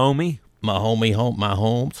can Mahomes.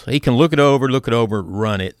 He can look it over,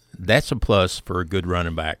 run it. That's a plus for a good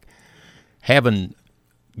running back. Having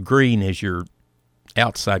Green as your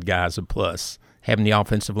outside guy is a plus. Having the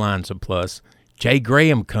offensive line is a plus. Jay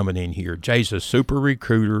Graham coming in here. Jay's a super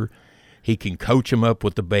recruiter. He can coach him up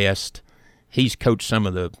with the best. He's coached some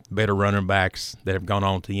of the better running backs that have gone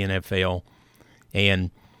on to the NFL.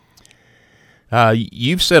 And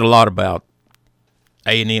you've said a lot about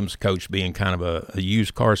A&M's coach being kind of a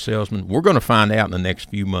used car salesman. We're going to find out in the next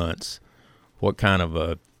few months what kind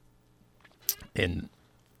of and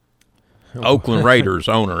Oakland Raiders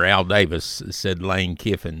owner Al Davis said Lane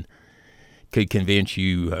Kiffin could convince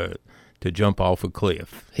you to jump off a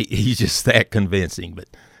cliff. He's just that convincing. But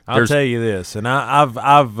I'll tell you this, and I've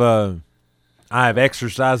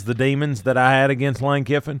exercised the demons that I had against Lane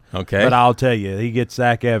Kiffin. Okay. But I'll tell you, he gets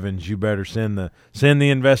Zach Evans. You better send the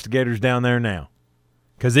investigators down there now,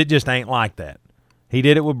 because it just ain't like that. He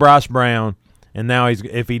did it with Bryce Brown, and now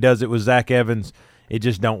if he does it with Zach Evans, it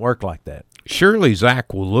just don't work like that. Surely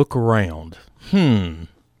Zach will look around.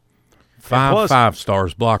 Five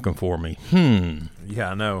stars blocking for me.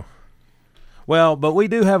 Yeah, I know. Well, but we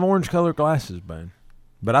do have orange-colored glasses, Ben.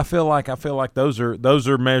 But I feel like those are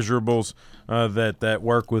measurables that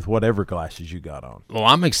work with whatever glasses you got on. Well,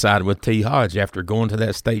 I'm excited with T. Hodge after going to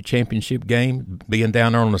that state championship game, being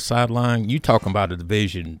down there on the sideline. You talking about a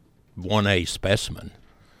Division 1A specimen.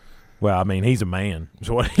 Well, I mean, he's a man.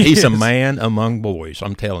 He's a man among boys,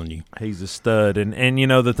 I'm telling you. He's a stud. And you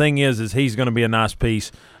know, the thing is he's going to be a nice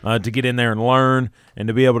piece to get in there and learn and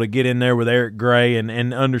to be able to get in there with Eric Gray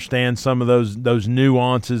and understand some of those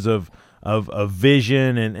nuances of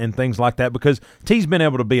vision and things like that, because T's been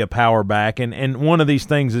able to be a power back. And one of these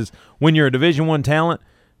things is when you're a Division I talent,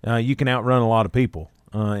 you can outrun a lot of people.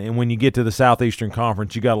 And when you get to the Southeastern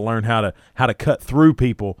Conference, you got to learn how to cut through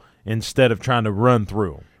people instead of trying to run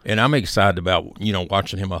through them. And I'm excited about,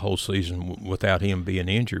 watching him a whole season without him being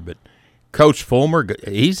injured. But Coach Fulmer,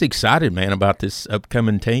 he's excited, man, about this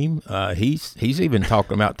upcoming team. He's even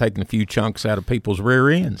talking about taking a few chunks out of people's rear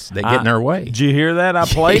ends that get in their way. Did you hear that? I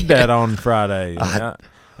played that on Friday.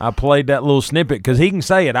 I played that little snippet because he can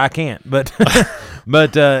say it, I can't. But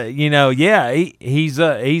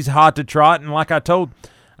he's hot to trot. And like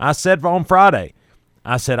I said on Friday,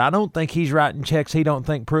 I said I don't think he's writing checks he don't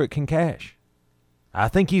think Pruitt can cash. I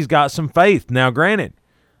think he's got some faith. Now, granted,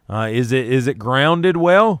 is it grounded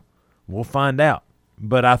well? We'll find out.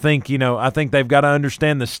 But I think they've got to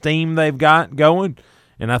understand the steam they've got going,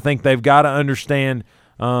 and I think they've got to understand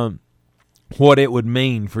what it would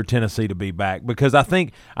mean for Tennessee to be back. Because I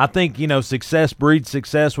think success breeds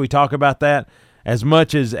success. We talk about that as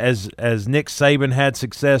much as Nick Saban had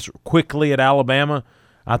success quickly at Alabama.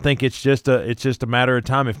 I think it's just a matter of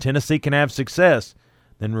time. If Tennessee can have success,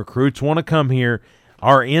 then recruits want to come here.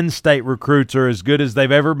 Our in-state recruits are as good as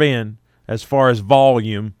they've ever been as far as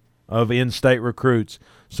volume of in-state recruits.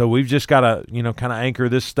 So we've just got to, kind of anchor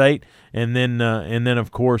this state, and then of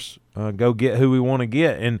course go get who we want to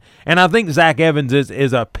get. And I think Zach Evans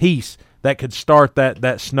is a piece that could start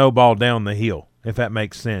that snowball down the hill, if that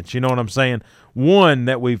makes sense. You know what I'm saying? One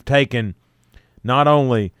that we've taken, not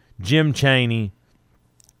only Jim Chaney,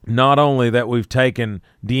 not only that we've taken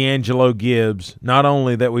D'Angelo Gibbs, not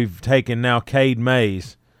only that we've taken now Cade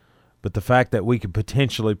Mays, but the fact that we could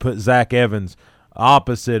potentially put Zach Evans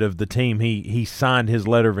opposite of the team he signed his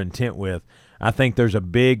letter of intent with. I think there's a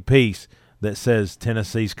big piece that says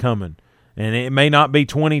Tennessee's coming. And it may not be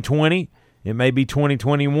 2020, it may be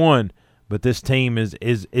 2021, but this team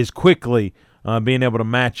is quickly being able to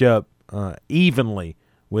match up evenly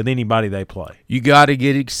with anybody they play. You got to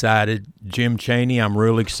get excited. Jim Chaney, I'm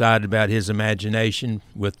real excited about his imagination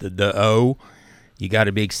with the O. You got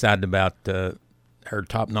to be excited about her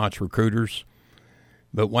top-notch recruiters.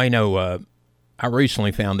 But Wayno, I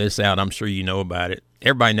recently found this out. I'm sure you know about it.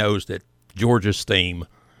 Everybody knows that Georgia's theme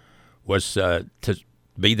was to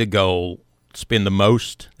be the goal, spend the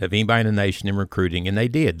most of anybody in the nation in recruiting, and they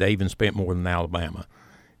did. They even spent more than Alabama.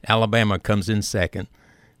 Alabama comes in second.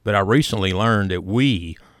 But I recently learned that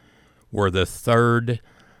we were the third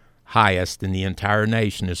highest in the entire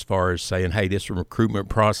nation as far as saying, hey, this recruitment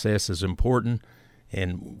process is important,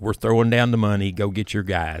 and we're throwing down the money, go get your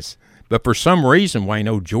guys. But for some reason,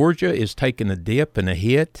 Wayno, Georgia is taking a dip and a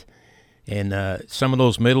hit, and some of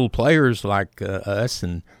those middle players like us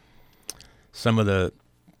and some of the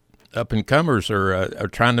up-and-comers are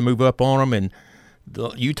trying to move up on them, and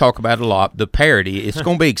you talk about it a lot, the parity. It's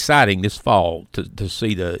going to be exciting this fall to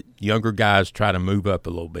see the younger guys try to move up a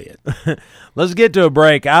little bit. Let's get to a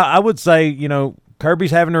break. I would say,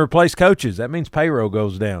 Kirby's having to replace coaches. That means payroll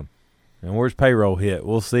goes down. And where's payroll hit?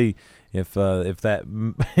 We'll see if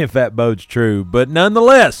that bodes true. But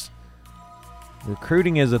nonetheless,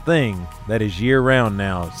 recruiting is a thing that is year-round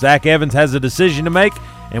now. Zach Evans has a decision to make,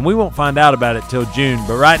 and we won't find out about it till June.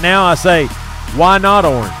 But right now I say, why not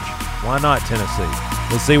Orange? Why not Tennessee?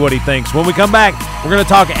 Let's see what he thinks. When we come back, we're going to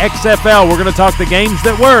talk XFL. We're going to talk the games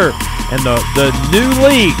that were and the new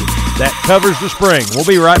league that covers the spring. We'll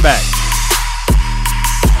be right back.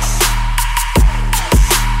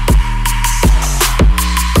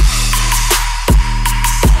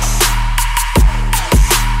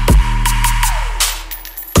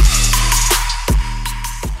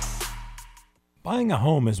 Buying a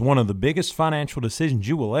home is one of the biggest financial decisions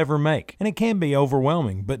you will ever make, and it can be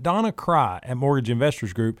overwhelming, but Donna Cry at Mortgage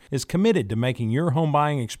Investors Group is committed to making your home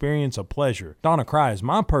buying experience a pleasure. Donna Cry is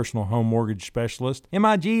my personal home mortgage specialist.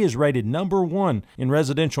 MIG is rated #1 in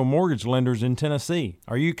residential mortgage lenders in Tennessee.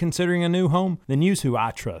 Are you considering a new home? Then use who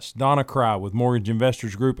I trust, Donna Cry with Mortgage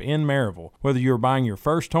Investors Group in Maryville. Whether you're buying your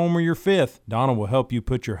first home or your fifth, Donna will help you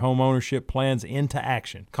put your home ownership plans into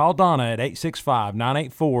action. Call Donna at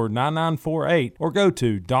 865-984-9948 or or go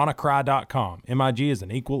to donnacry.com. MIG is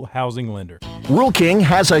an equal housing lender. Rural King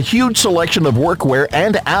has a huge selection of workwear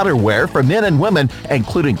and outerwear for men and women,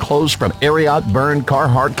 including clothes from Ariat, Byrne,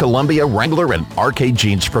 Carhartt, Columbia, Wrangler, and RK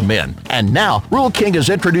Jeans for men. And now, Rural King is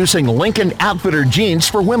introducing Lincoln Outfitter Jeans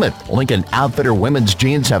for women. Lincoln Outfitter women's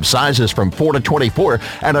jeans have sizes from 4 to 24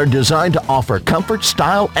 and are designed to offer comfort,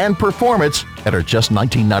 style, and performance and are just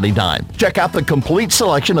 $19.99. Check out the complete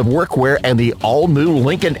selection of workwear and the all-new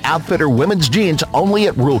Lincoln Outfitter women's jeans only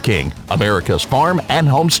at Rural King, America's farm and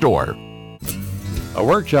home store. A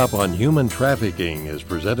workshop on human trafficking is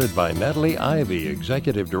presented by Natalie Ivey,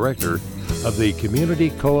 Executive Director of the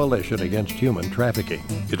Community Coalition Against Human Trafficking.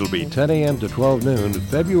 It'll be 10 a.m. to 12 noon,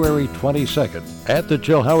 February 22nd, at the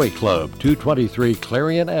Chilhowie Club, 223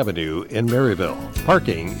 Clarion Avenue in Maryville.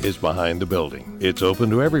 Parking is behind the building. It's open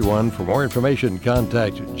to everyone. For more information,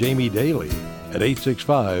 contact Jamie Daly at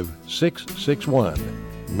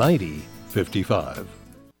 865-661-9055.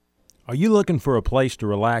 Are you looking for a place to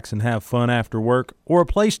relax and have fun after work, or a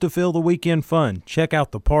place to fill the weekend fun? Check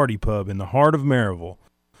out the Party Pub in the heart of Maryville.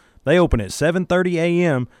 They open at 7:30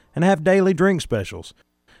 a.m. and have daily drink specials.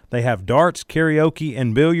 They have darts, karaoke,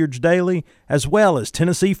 and billiards daily, as well as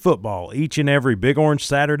Tennessee football each and every Big Orange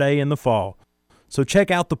Saturday in the fall. So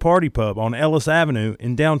check out the Party Pub on Ellis Avenue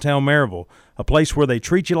in downtown Maryville, a place where they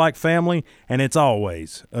treat you like family, and it's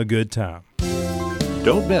always a good time.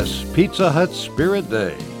 Don't miss Pizza Hut Spirit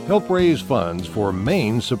Day. Help raise funds for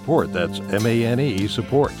Maine Support. That's MANE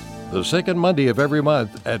Support. The second Monday of every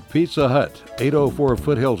month at Pizza Hut, 804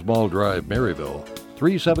 Foothills Mall Drive, Maryville,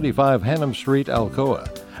 375 Hannum Street, Alcoa,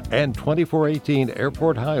 and 2418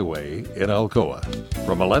 Airport Highway in Alcoa.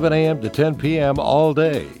 From 11 a.m. to 10 p.m. all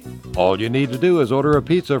day. All you need to do is order a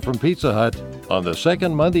pizza from Pizza Hut on the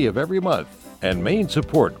second Monday of every month, and Maine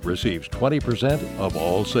Support receives 20% of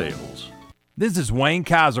all sales. This is Wayne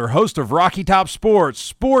Kiser, host of Rocky Top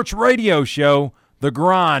Sports radio show, The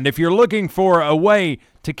Grind. If you're looking for a way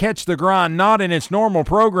to catch The Grind not in its normal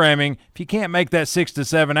programming, if you can't make that 6 to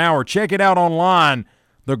 7 hour, check it out online,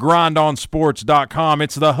 thegrindonsports.com.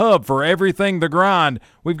 It's the hub for everything The Grind.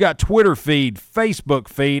 We've got Twitter feed, Facebook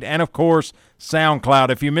feed, and, of course,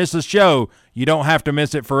 SoundCloud. If you miss a show, you don't have to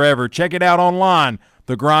miss it forever. Check it out online,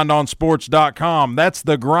 thegrindonsports.com. That's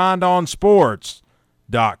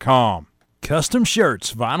thegrindonsports.com. Custom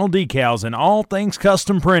shirts, vinyl decals, and all things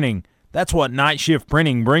custom printing. That's what Night Shift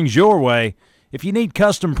Printing brings your way. If you need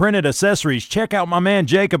custom printed accessories, check out my man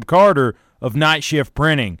Jacob Carter of Night Shift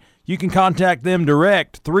Printing. You can contact them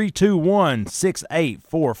direct,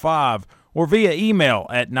 321-6845, or via email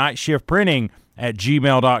at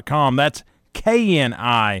nightshiftprinting@gmail.com. That's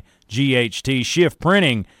KNIGHT,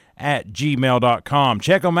 shiftprinting@gmail.com.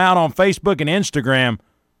 Check them out on Facebook and Instagram.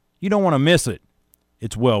 You don't want to miss it.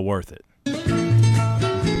 It's well worth it.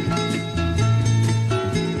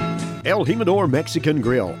 El Jimador Mexican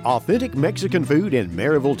Grill, authentic Mexican food in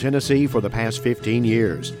Maryville, Tennessee for the past 15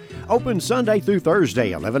 years. Open Sunday through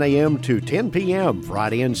Thursday, 11 a.m. to 10 p.m.,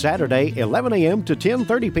 Friday and Saturday, 11 a.m. to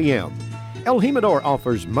 10:30 p.m. El Jimador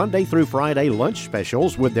offers Monday through Friday lunch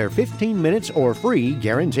specials with their 15 minutes or free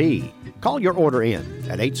guarantee. Call your order in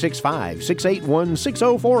at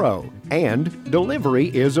 865-681-6040, and delivery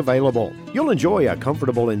is available. You'll enjoy a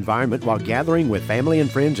comfortable environment while gathering with family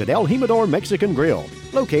and friends at El Jimador Mexican Grill,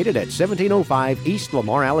 located at 1705 East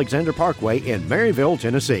Lamar Alexander Parkway in Maryville,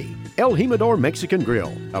 Tennessee. El Jimador Mexican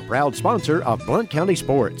Grill, a proud sponsor of Blount County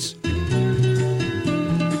Sports.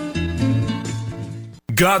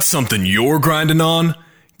 Got something you're grinding on?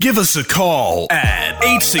 Give us a call at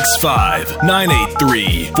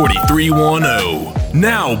 865-983-4310.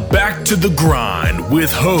 Now back to The Grind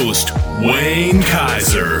with host Wayne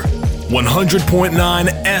Kiser. 100.9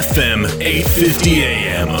 FM, 850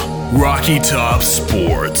 AM. Rocky Top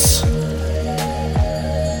Sports.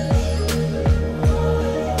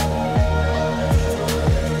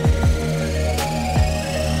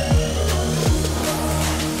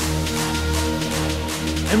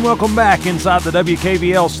 And welcome back inside the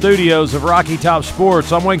WKVL studios of Rocky Top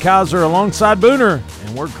Sports. I'm Wayne Kiser alongside Booner,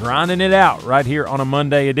 and we're grinding it out right here on a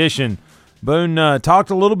Monday edition. Boone talked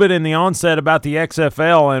a little bit in the onset about the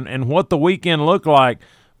XFL and what the weekend looked like,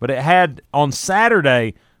 but it had on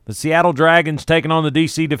Saturday the Seattle Dragons taking on the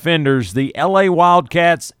DC Defenders, the LA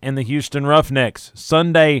Wildcats, and the Houston Roughnecks.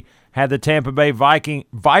 Sunday had the Tampa Bay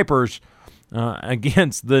Vipers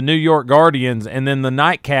against the New York Guardians, and then the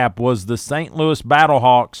nightcap was the St. Louis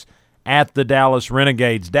Battlehawks at the Dallas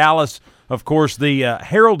Renegades. Dallas, of course, the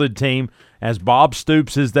heralded team as Bob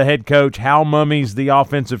Stoops is the head coach, Hal Mummy's the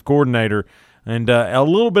offensive coordinator, and a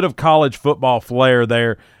little bit of college football flair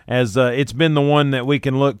there, as it's been the one that we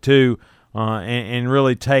can look to and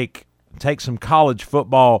really take take some college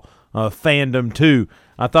football fandom too.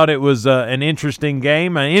 I thought it was an interesting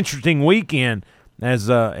game, an interesting weekend, as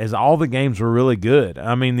all the games were really good.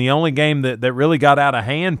 I mean, the only game that really got out of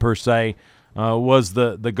hand per se was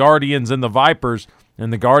the Guardians and the Vipers,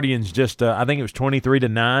 and the Guardians just I think it was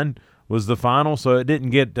 23-9 was the final, so it didn't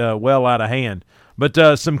get well out of hand.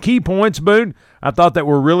 But some key points, Boone, I thought that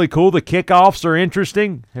were really cool. The kickoffs are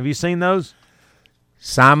interesting. Have you seen those?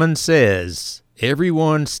 Simon says,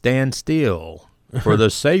 everyone stand still for the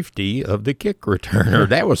safety of the kick returner.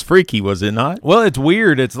 That was freaky, was it not? Well, it's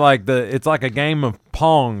weird. It's like a game of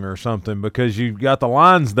Pong or something, because you've got the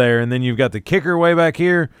lines there, and then you've got the kicker way back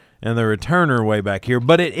here and the returner way back here.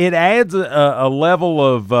 But it adds a level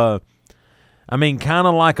of kind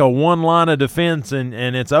of like a one line of defense and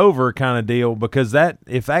it's over kind of deal, because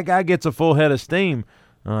if that guy gets a full head of steam,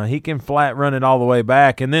 he can flat run it all the way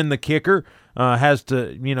back. And then the kicker has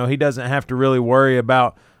to, he doesn't have to really worry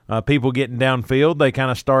about people getting downfield. They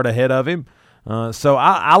kind of start ahead of him. So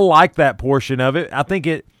I like that portion of it. I think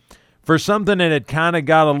for something that had kind of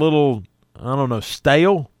got a little,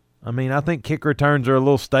 stale. I mean, I think kick returns are a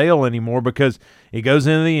little stale anymore, because it goes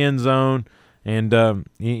into the end zone and,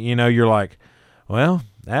 you're like, well,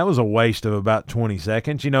 that was a waste of about 20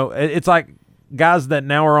 seconds. It's like guys that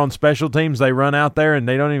now are on special teams, they run out there and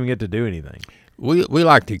they don't even get to do anything. We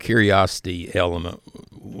like the curiosity element.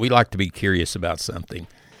 We like to be curious about something.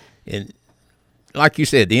 And like you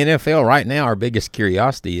said, the NFL right now, our biggest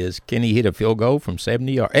curiosity is, can he hit a field goal from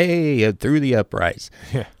 70 yards? Hey, through the uprights.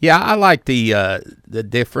 Yeah, I like the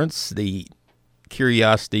difference, the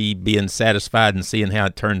curiosity, being satisfied and seeing how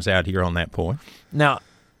it turns out here on that point. Now,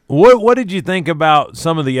 what did you think about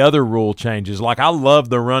some of the other rule changes? Like, I love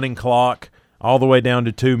the running clock all the way down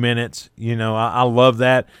to 2 minutes. I love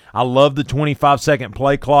that. I love the 25-second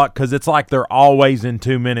play clock, because it's like they're always in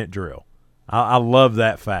 2-minute drill. I love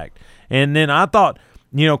that fact. And then I thought,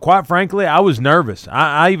 quite frankly, I was nervous.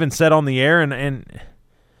 I even said on the air, and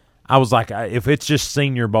I was like, if it's just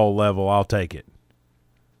Senior Bowl level, I'll take it.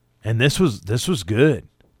 And this was good.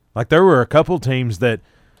 Like, there were a couple teams that,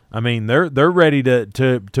 they're ready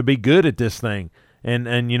to be good at this thing.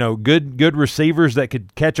 And good receivers that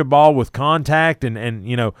could catch a ball with contact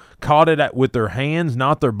and caught it with their hands,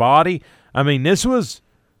 not their body.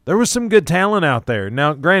 There was some good talent out there.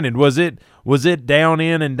 Now, granted, was it down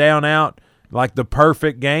in and down out like the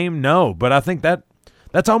perfect game? No, but I think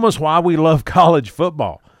that's almost why we love college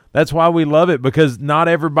football. That's why we love it, because not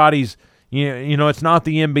everybody's it's not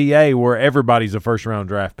the NBA where everybody's a first-round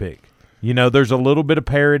draft pick. There's a little bit of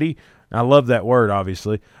parity. I love that word,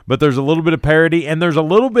 obviously, but there's a little bit of parity, and there's a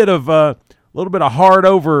little bit of hard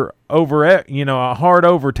over a hard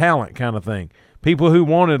over talent kind of thing. People who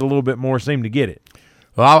wanted a little bit more seem to get it.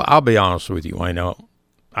 Well, I'll be honest with you, Wayne.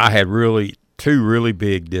 I had two really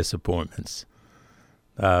big disappointments.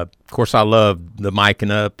 Of course, I love the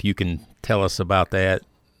miking up. You can tell us about that.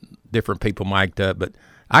 Different people mic'd up, but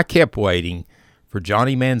I kept waiting for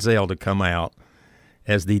Johnny Manziel to come out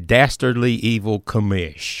as the dastardly evil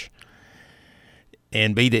commish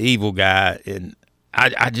and be the evil guy, and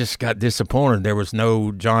I just got disappointed. There was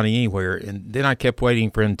no Johnny anywhere, and then I kept waiting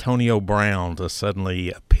for Antonio Brown to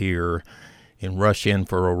suddenly appear and rush in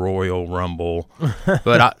for a Royal Rumble.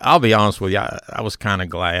 But I'll be honest with you, I was kind of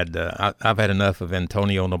glad. I've had enough of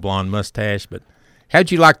Antonio and the blonde mustache. But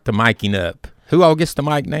how'd you like the miking up? Who all gets the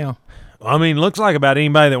mic now? Looks like about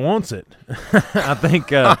anybody that wants it. I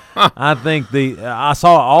think I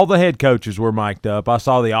saw all the head coaches were mic'd up. I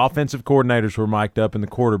saw the offensive coordinators were mic'd up, and the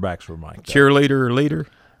quarterbacks were mic'd up. Cheerleader or leader?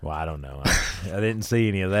 Well, I don't know. I didn't see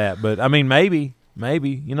any of that, but maybe.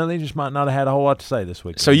 They just might not have had a whole lot to say this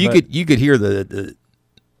week. So you could hear the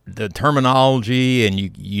terminology,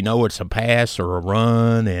 and you know it's a pass or a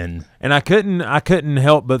run, and I couldn't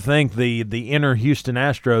help but think the inner Houston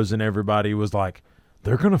Astros and everybody was like,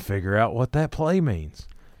 they're going to figure out what that play means.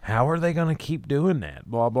 How are they going to keep doing that?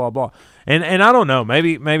 Blah blah blah. And I don't know.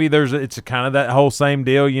 Maybe it's kind of that whole same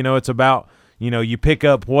deal. It's about you pick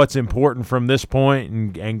up what's important from this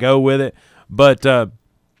point and go with it. But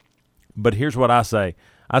here's what I say.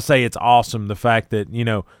 I say it's awesome, the fact that,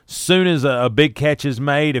 soon as a big catch is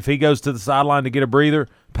made, if he goes to the sideline to get a breather,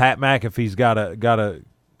 Pat McAfee's got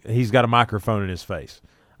a microphone in his face.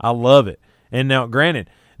 I love it. And now, granted,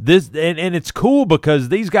 this and it's cool because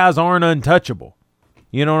these guys aren't untouchable.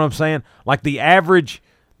 You know what I'm saying? Like the average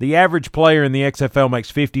player in the XFL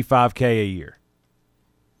makes $55K a year.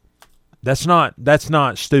 That's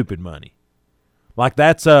not stupid money. Like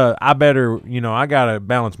that's I gotta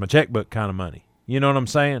balance my checkbook kind of money. You know what I'm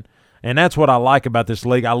saying? And that's what I like about this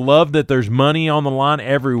league. I love that there's money on the line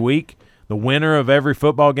every week. the winner of every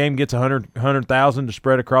football game gets $100,000 to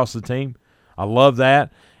spread across the team. I love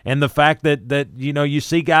that. And the fact that you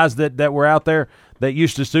see guys that were out there that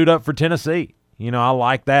used to suit up for Tennessee. I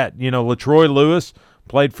like that. LaTroy Lewis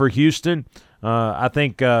played for Houston. I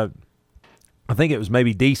think it was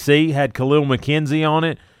maybe D.C. had Khalil McKenzie on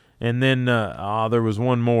it, and then there was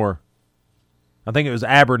one more. I think it was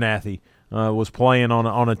Abernathy was playing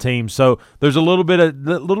on a team. So there's a little bit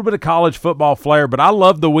of college football flair, but I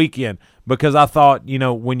love the weekend because I thought,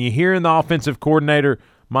 when you hear the offensive coordinator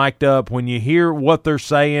mic'd up, when you hear what they're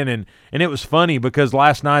saying, and it was funny because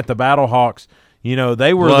last night the Battlehawks,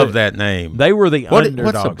 they were that name. They were the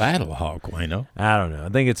underdogs. What's a Battlehawk, Wayno? I don't know. I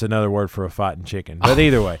think it's another word for a fighting chicken. But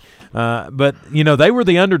either way, they were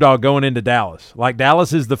the underdog going into Dallas. Like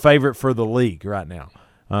Dallas is the favorite for the league right now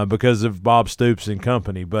because of Bob Stoops and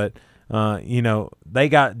company. But they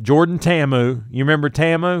got Jordan Ta'amu. You remember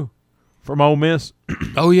Ta'amu from Ole Miss?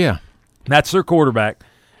 Oh yeah, that's their quarterback.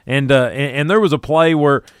 And there was a play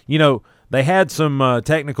where they had some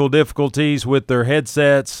technical difficulties with their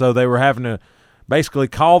headsets, so they were having to basically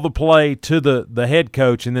call the play to the head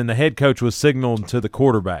coach, and then the head coach was signaling to the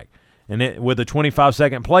quarterback. And with a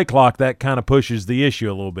 25-second play clock, that kind of pushes the issue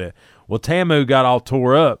a little bit. Well, Ta'amu got all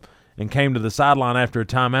tore up and came to the sideline after a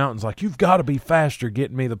timeout and was like, "You've got to be faster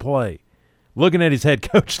getting me the play." Looking at his head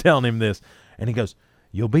coach telling him this, and he goes,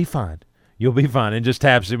 "You'll be fine. You'll be fine," and just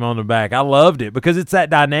taps him on the back. I loved it because it's that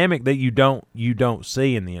dynamic that you don't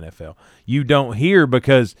see in the NFL. You don't hear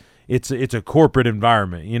because it's a corporate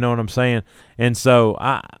environment. You know what I'm saying? And so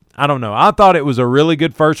I don't know. I thought it was a really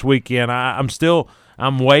good first weekend.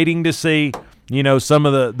 I'm waiting to see some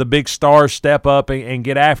of the big stars step up and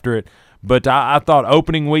get after it. But I thought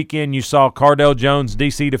opening weekend you saw Cardale Jones,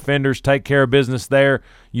 DC Defenders take care of business there.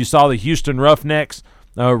 You saw the Houston Roughnecks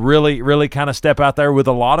really kind of step out there with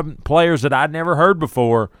a lot of players that I'd never heard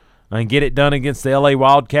before and get it done against the LA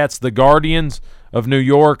Wildcats. The Guardians of New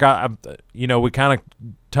York, we kind of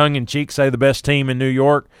tongue-in-cheek say the best team in New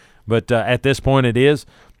York, but at this point it is.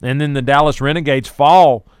 And then the Dallas Renegades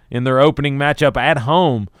fall in their opening matchup at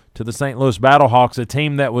home to the St. Louis Battlehawks, a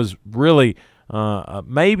team that was really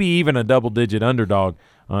maybe even a double-digit underdog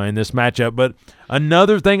in this matchup. But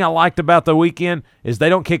another thing I liked about the weekend is they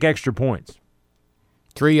don't kick extra points.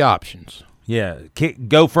 3 options. Yeah,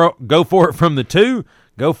 go for it from the 2,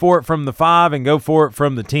 go for it from the 5, and go for it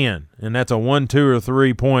from the 10. And that's a 1, 2, or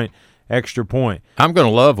 3 point extra point. I'm going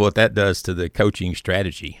to love what that does to the coaching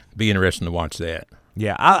strategy. Be interesting to watch that.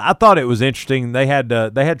 Yeah, I thought it was interesting. They had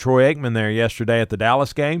Troy Aikman there yesterday at the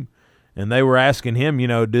Dallas game, and they were asking him,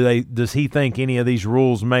 does he think any of these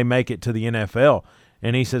rules may make it to the NFL?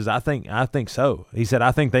 And he says, I think so. He said,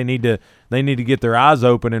 I think they need to get their eyes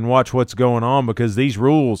open and watch what's going on because these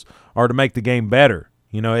rules are to make the game better.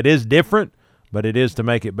 It is different, but it is to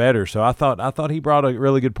make it better. So I thought he brought a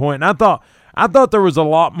really good point. And I thought there was a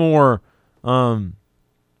lot more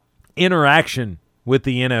interaction with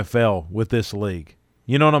the NFL with this league.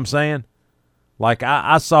 You know what I'm saying? Like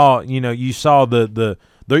I saw, you saw the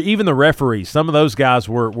even the referees. Some of those guys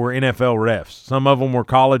were NFL refs. Some of them were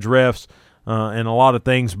college refs. And a lot of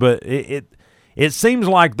things, but it seems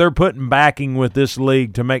like they're putting backing with this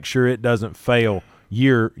league to make sure it doesn't fail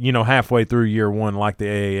halfway through year one like the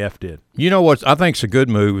AAF did. You know what I think's a good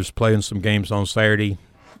move is playing some games on Saturday,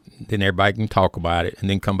 then everybody can talk about it, and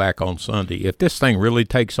then come back on Sunday. If this thing really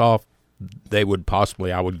takes off, they would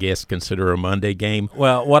possibly, I would guess, consider a Monday game.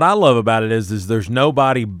 Well, what I love about it is there's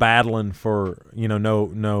nobody battling for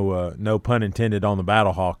no pun intended on the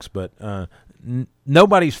Battlehawks, but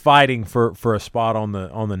nobody's fighting for a spot on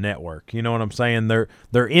the network. You know what I'm saying?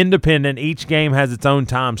 They're independent. Each game has its own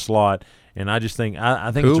time slot, and I just think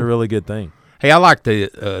I think It's a really good thing. Hey, I like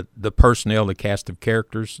the personnel, the cast of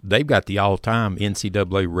characters. They've got the all-time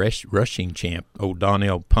NCAA rushing champ, old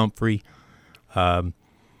Donnell Pumphrey.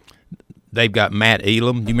 They've got Matt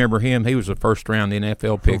Elam. Do you remember him? He was a first-round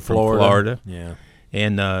NFL pick from Florida. Yeah.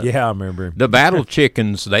 And I remember him. The Battle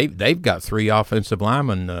Chickens, they've got 3 offensive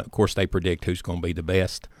linemen. Of course, they predict who's going to be the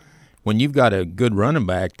best. When you've got a good running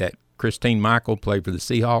back, that Christine Michael played for the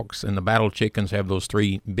Seahawks, and the Battle Chickens have those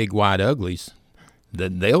 3 big wide uglies,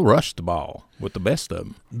 they'll rush the ball with the best of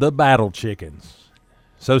them. The Battle Chickens.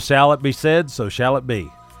 So shall it be said, so shall it be.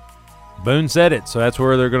 Boone said it, so that's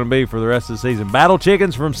where they're going to be for the rest of the season. Battle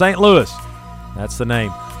Chickens from St. Louis. That's the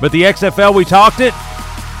name. But the XFL, we talked it.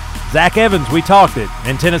 Zach Evans, we talked it.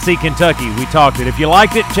 And Tennessee, Kentucky, we talked it. If you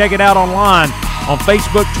liked it, check it out online on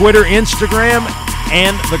Facebook, Twitter, Instagram,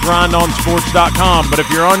 and thegrindonsports.com. But if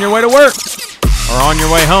you're on your way to work or on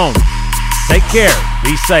your way home, take care,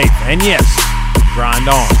 be safe, and yes, grind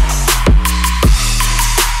on.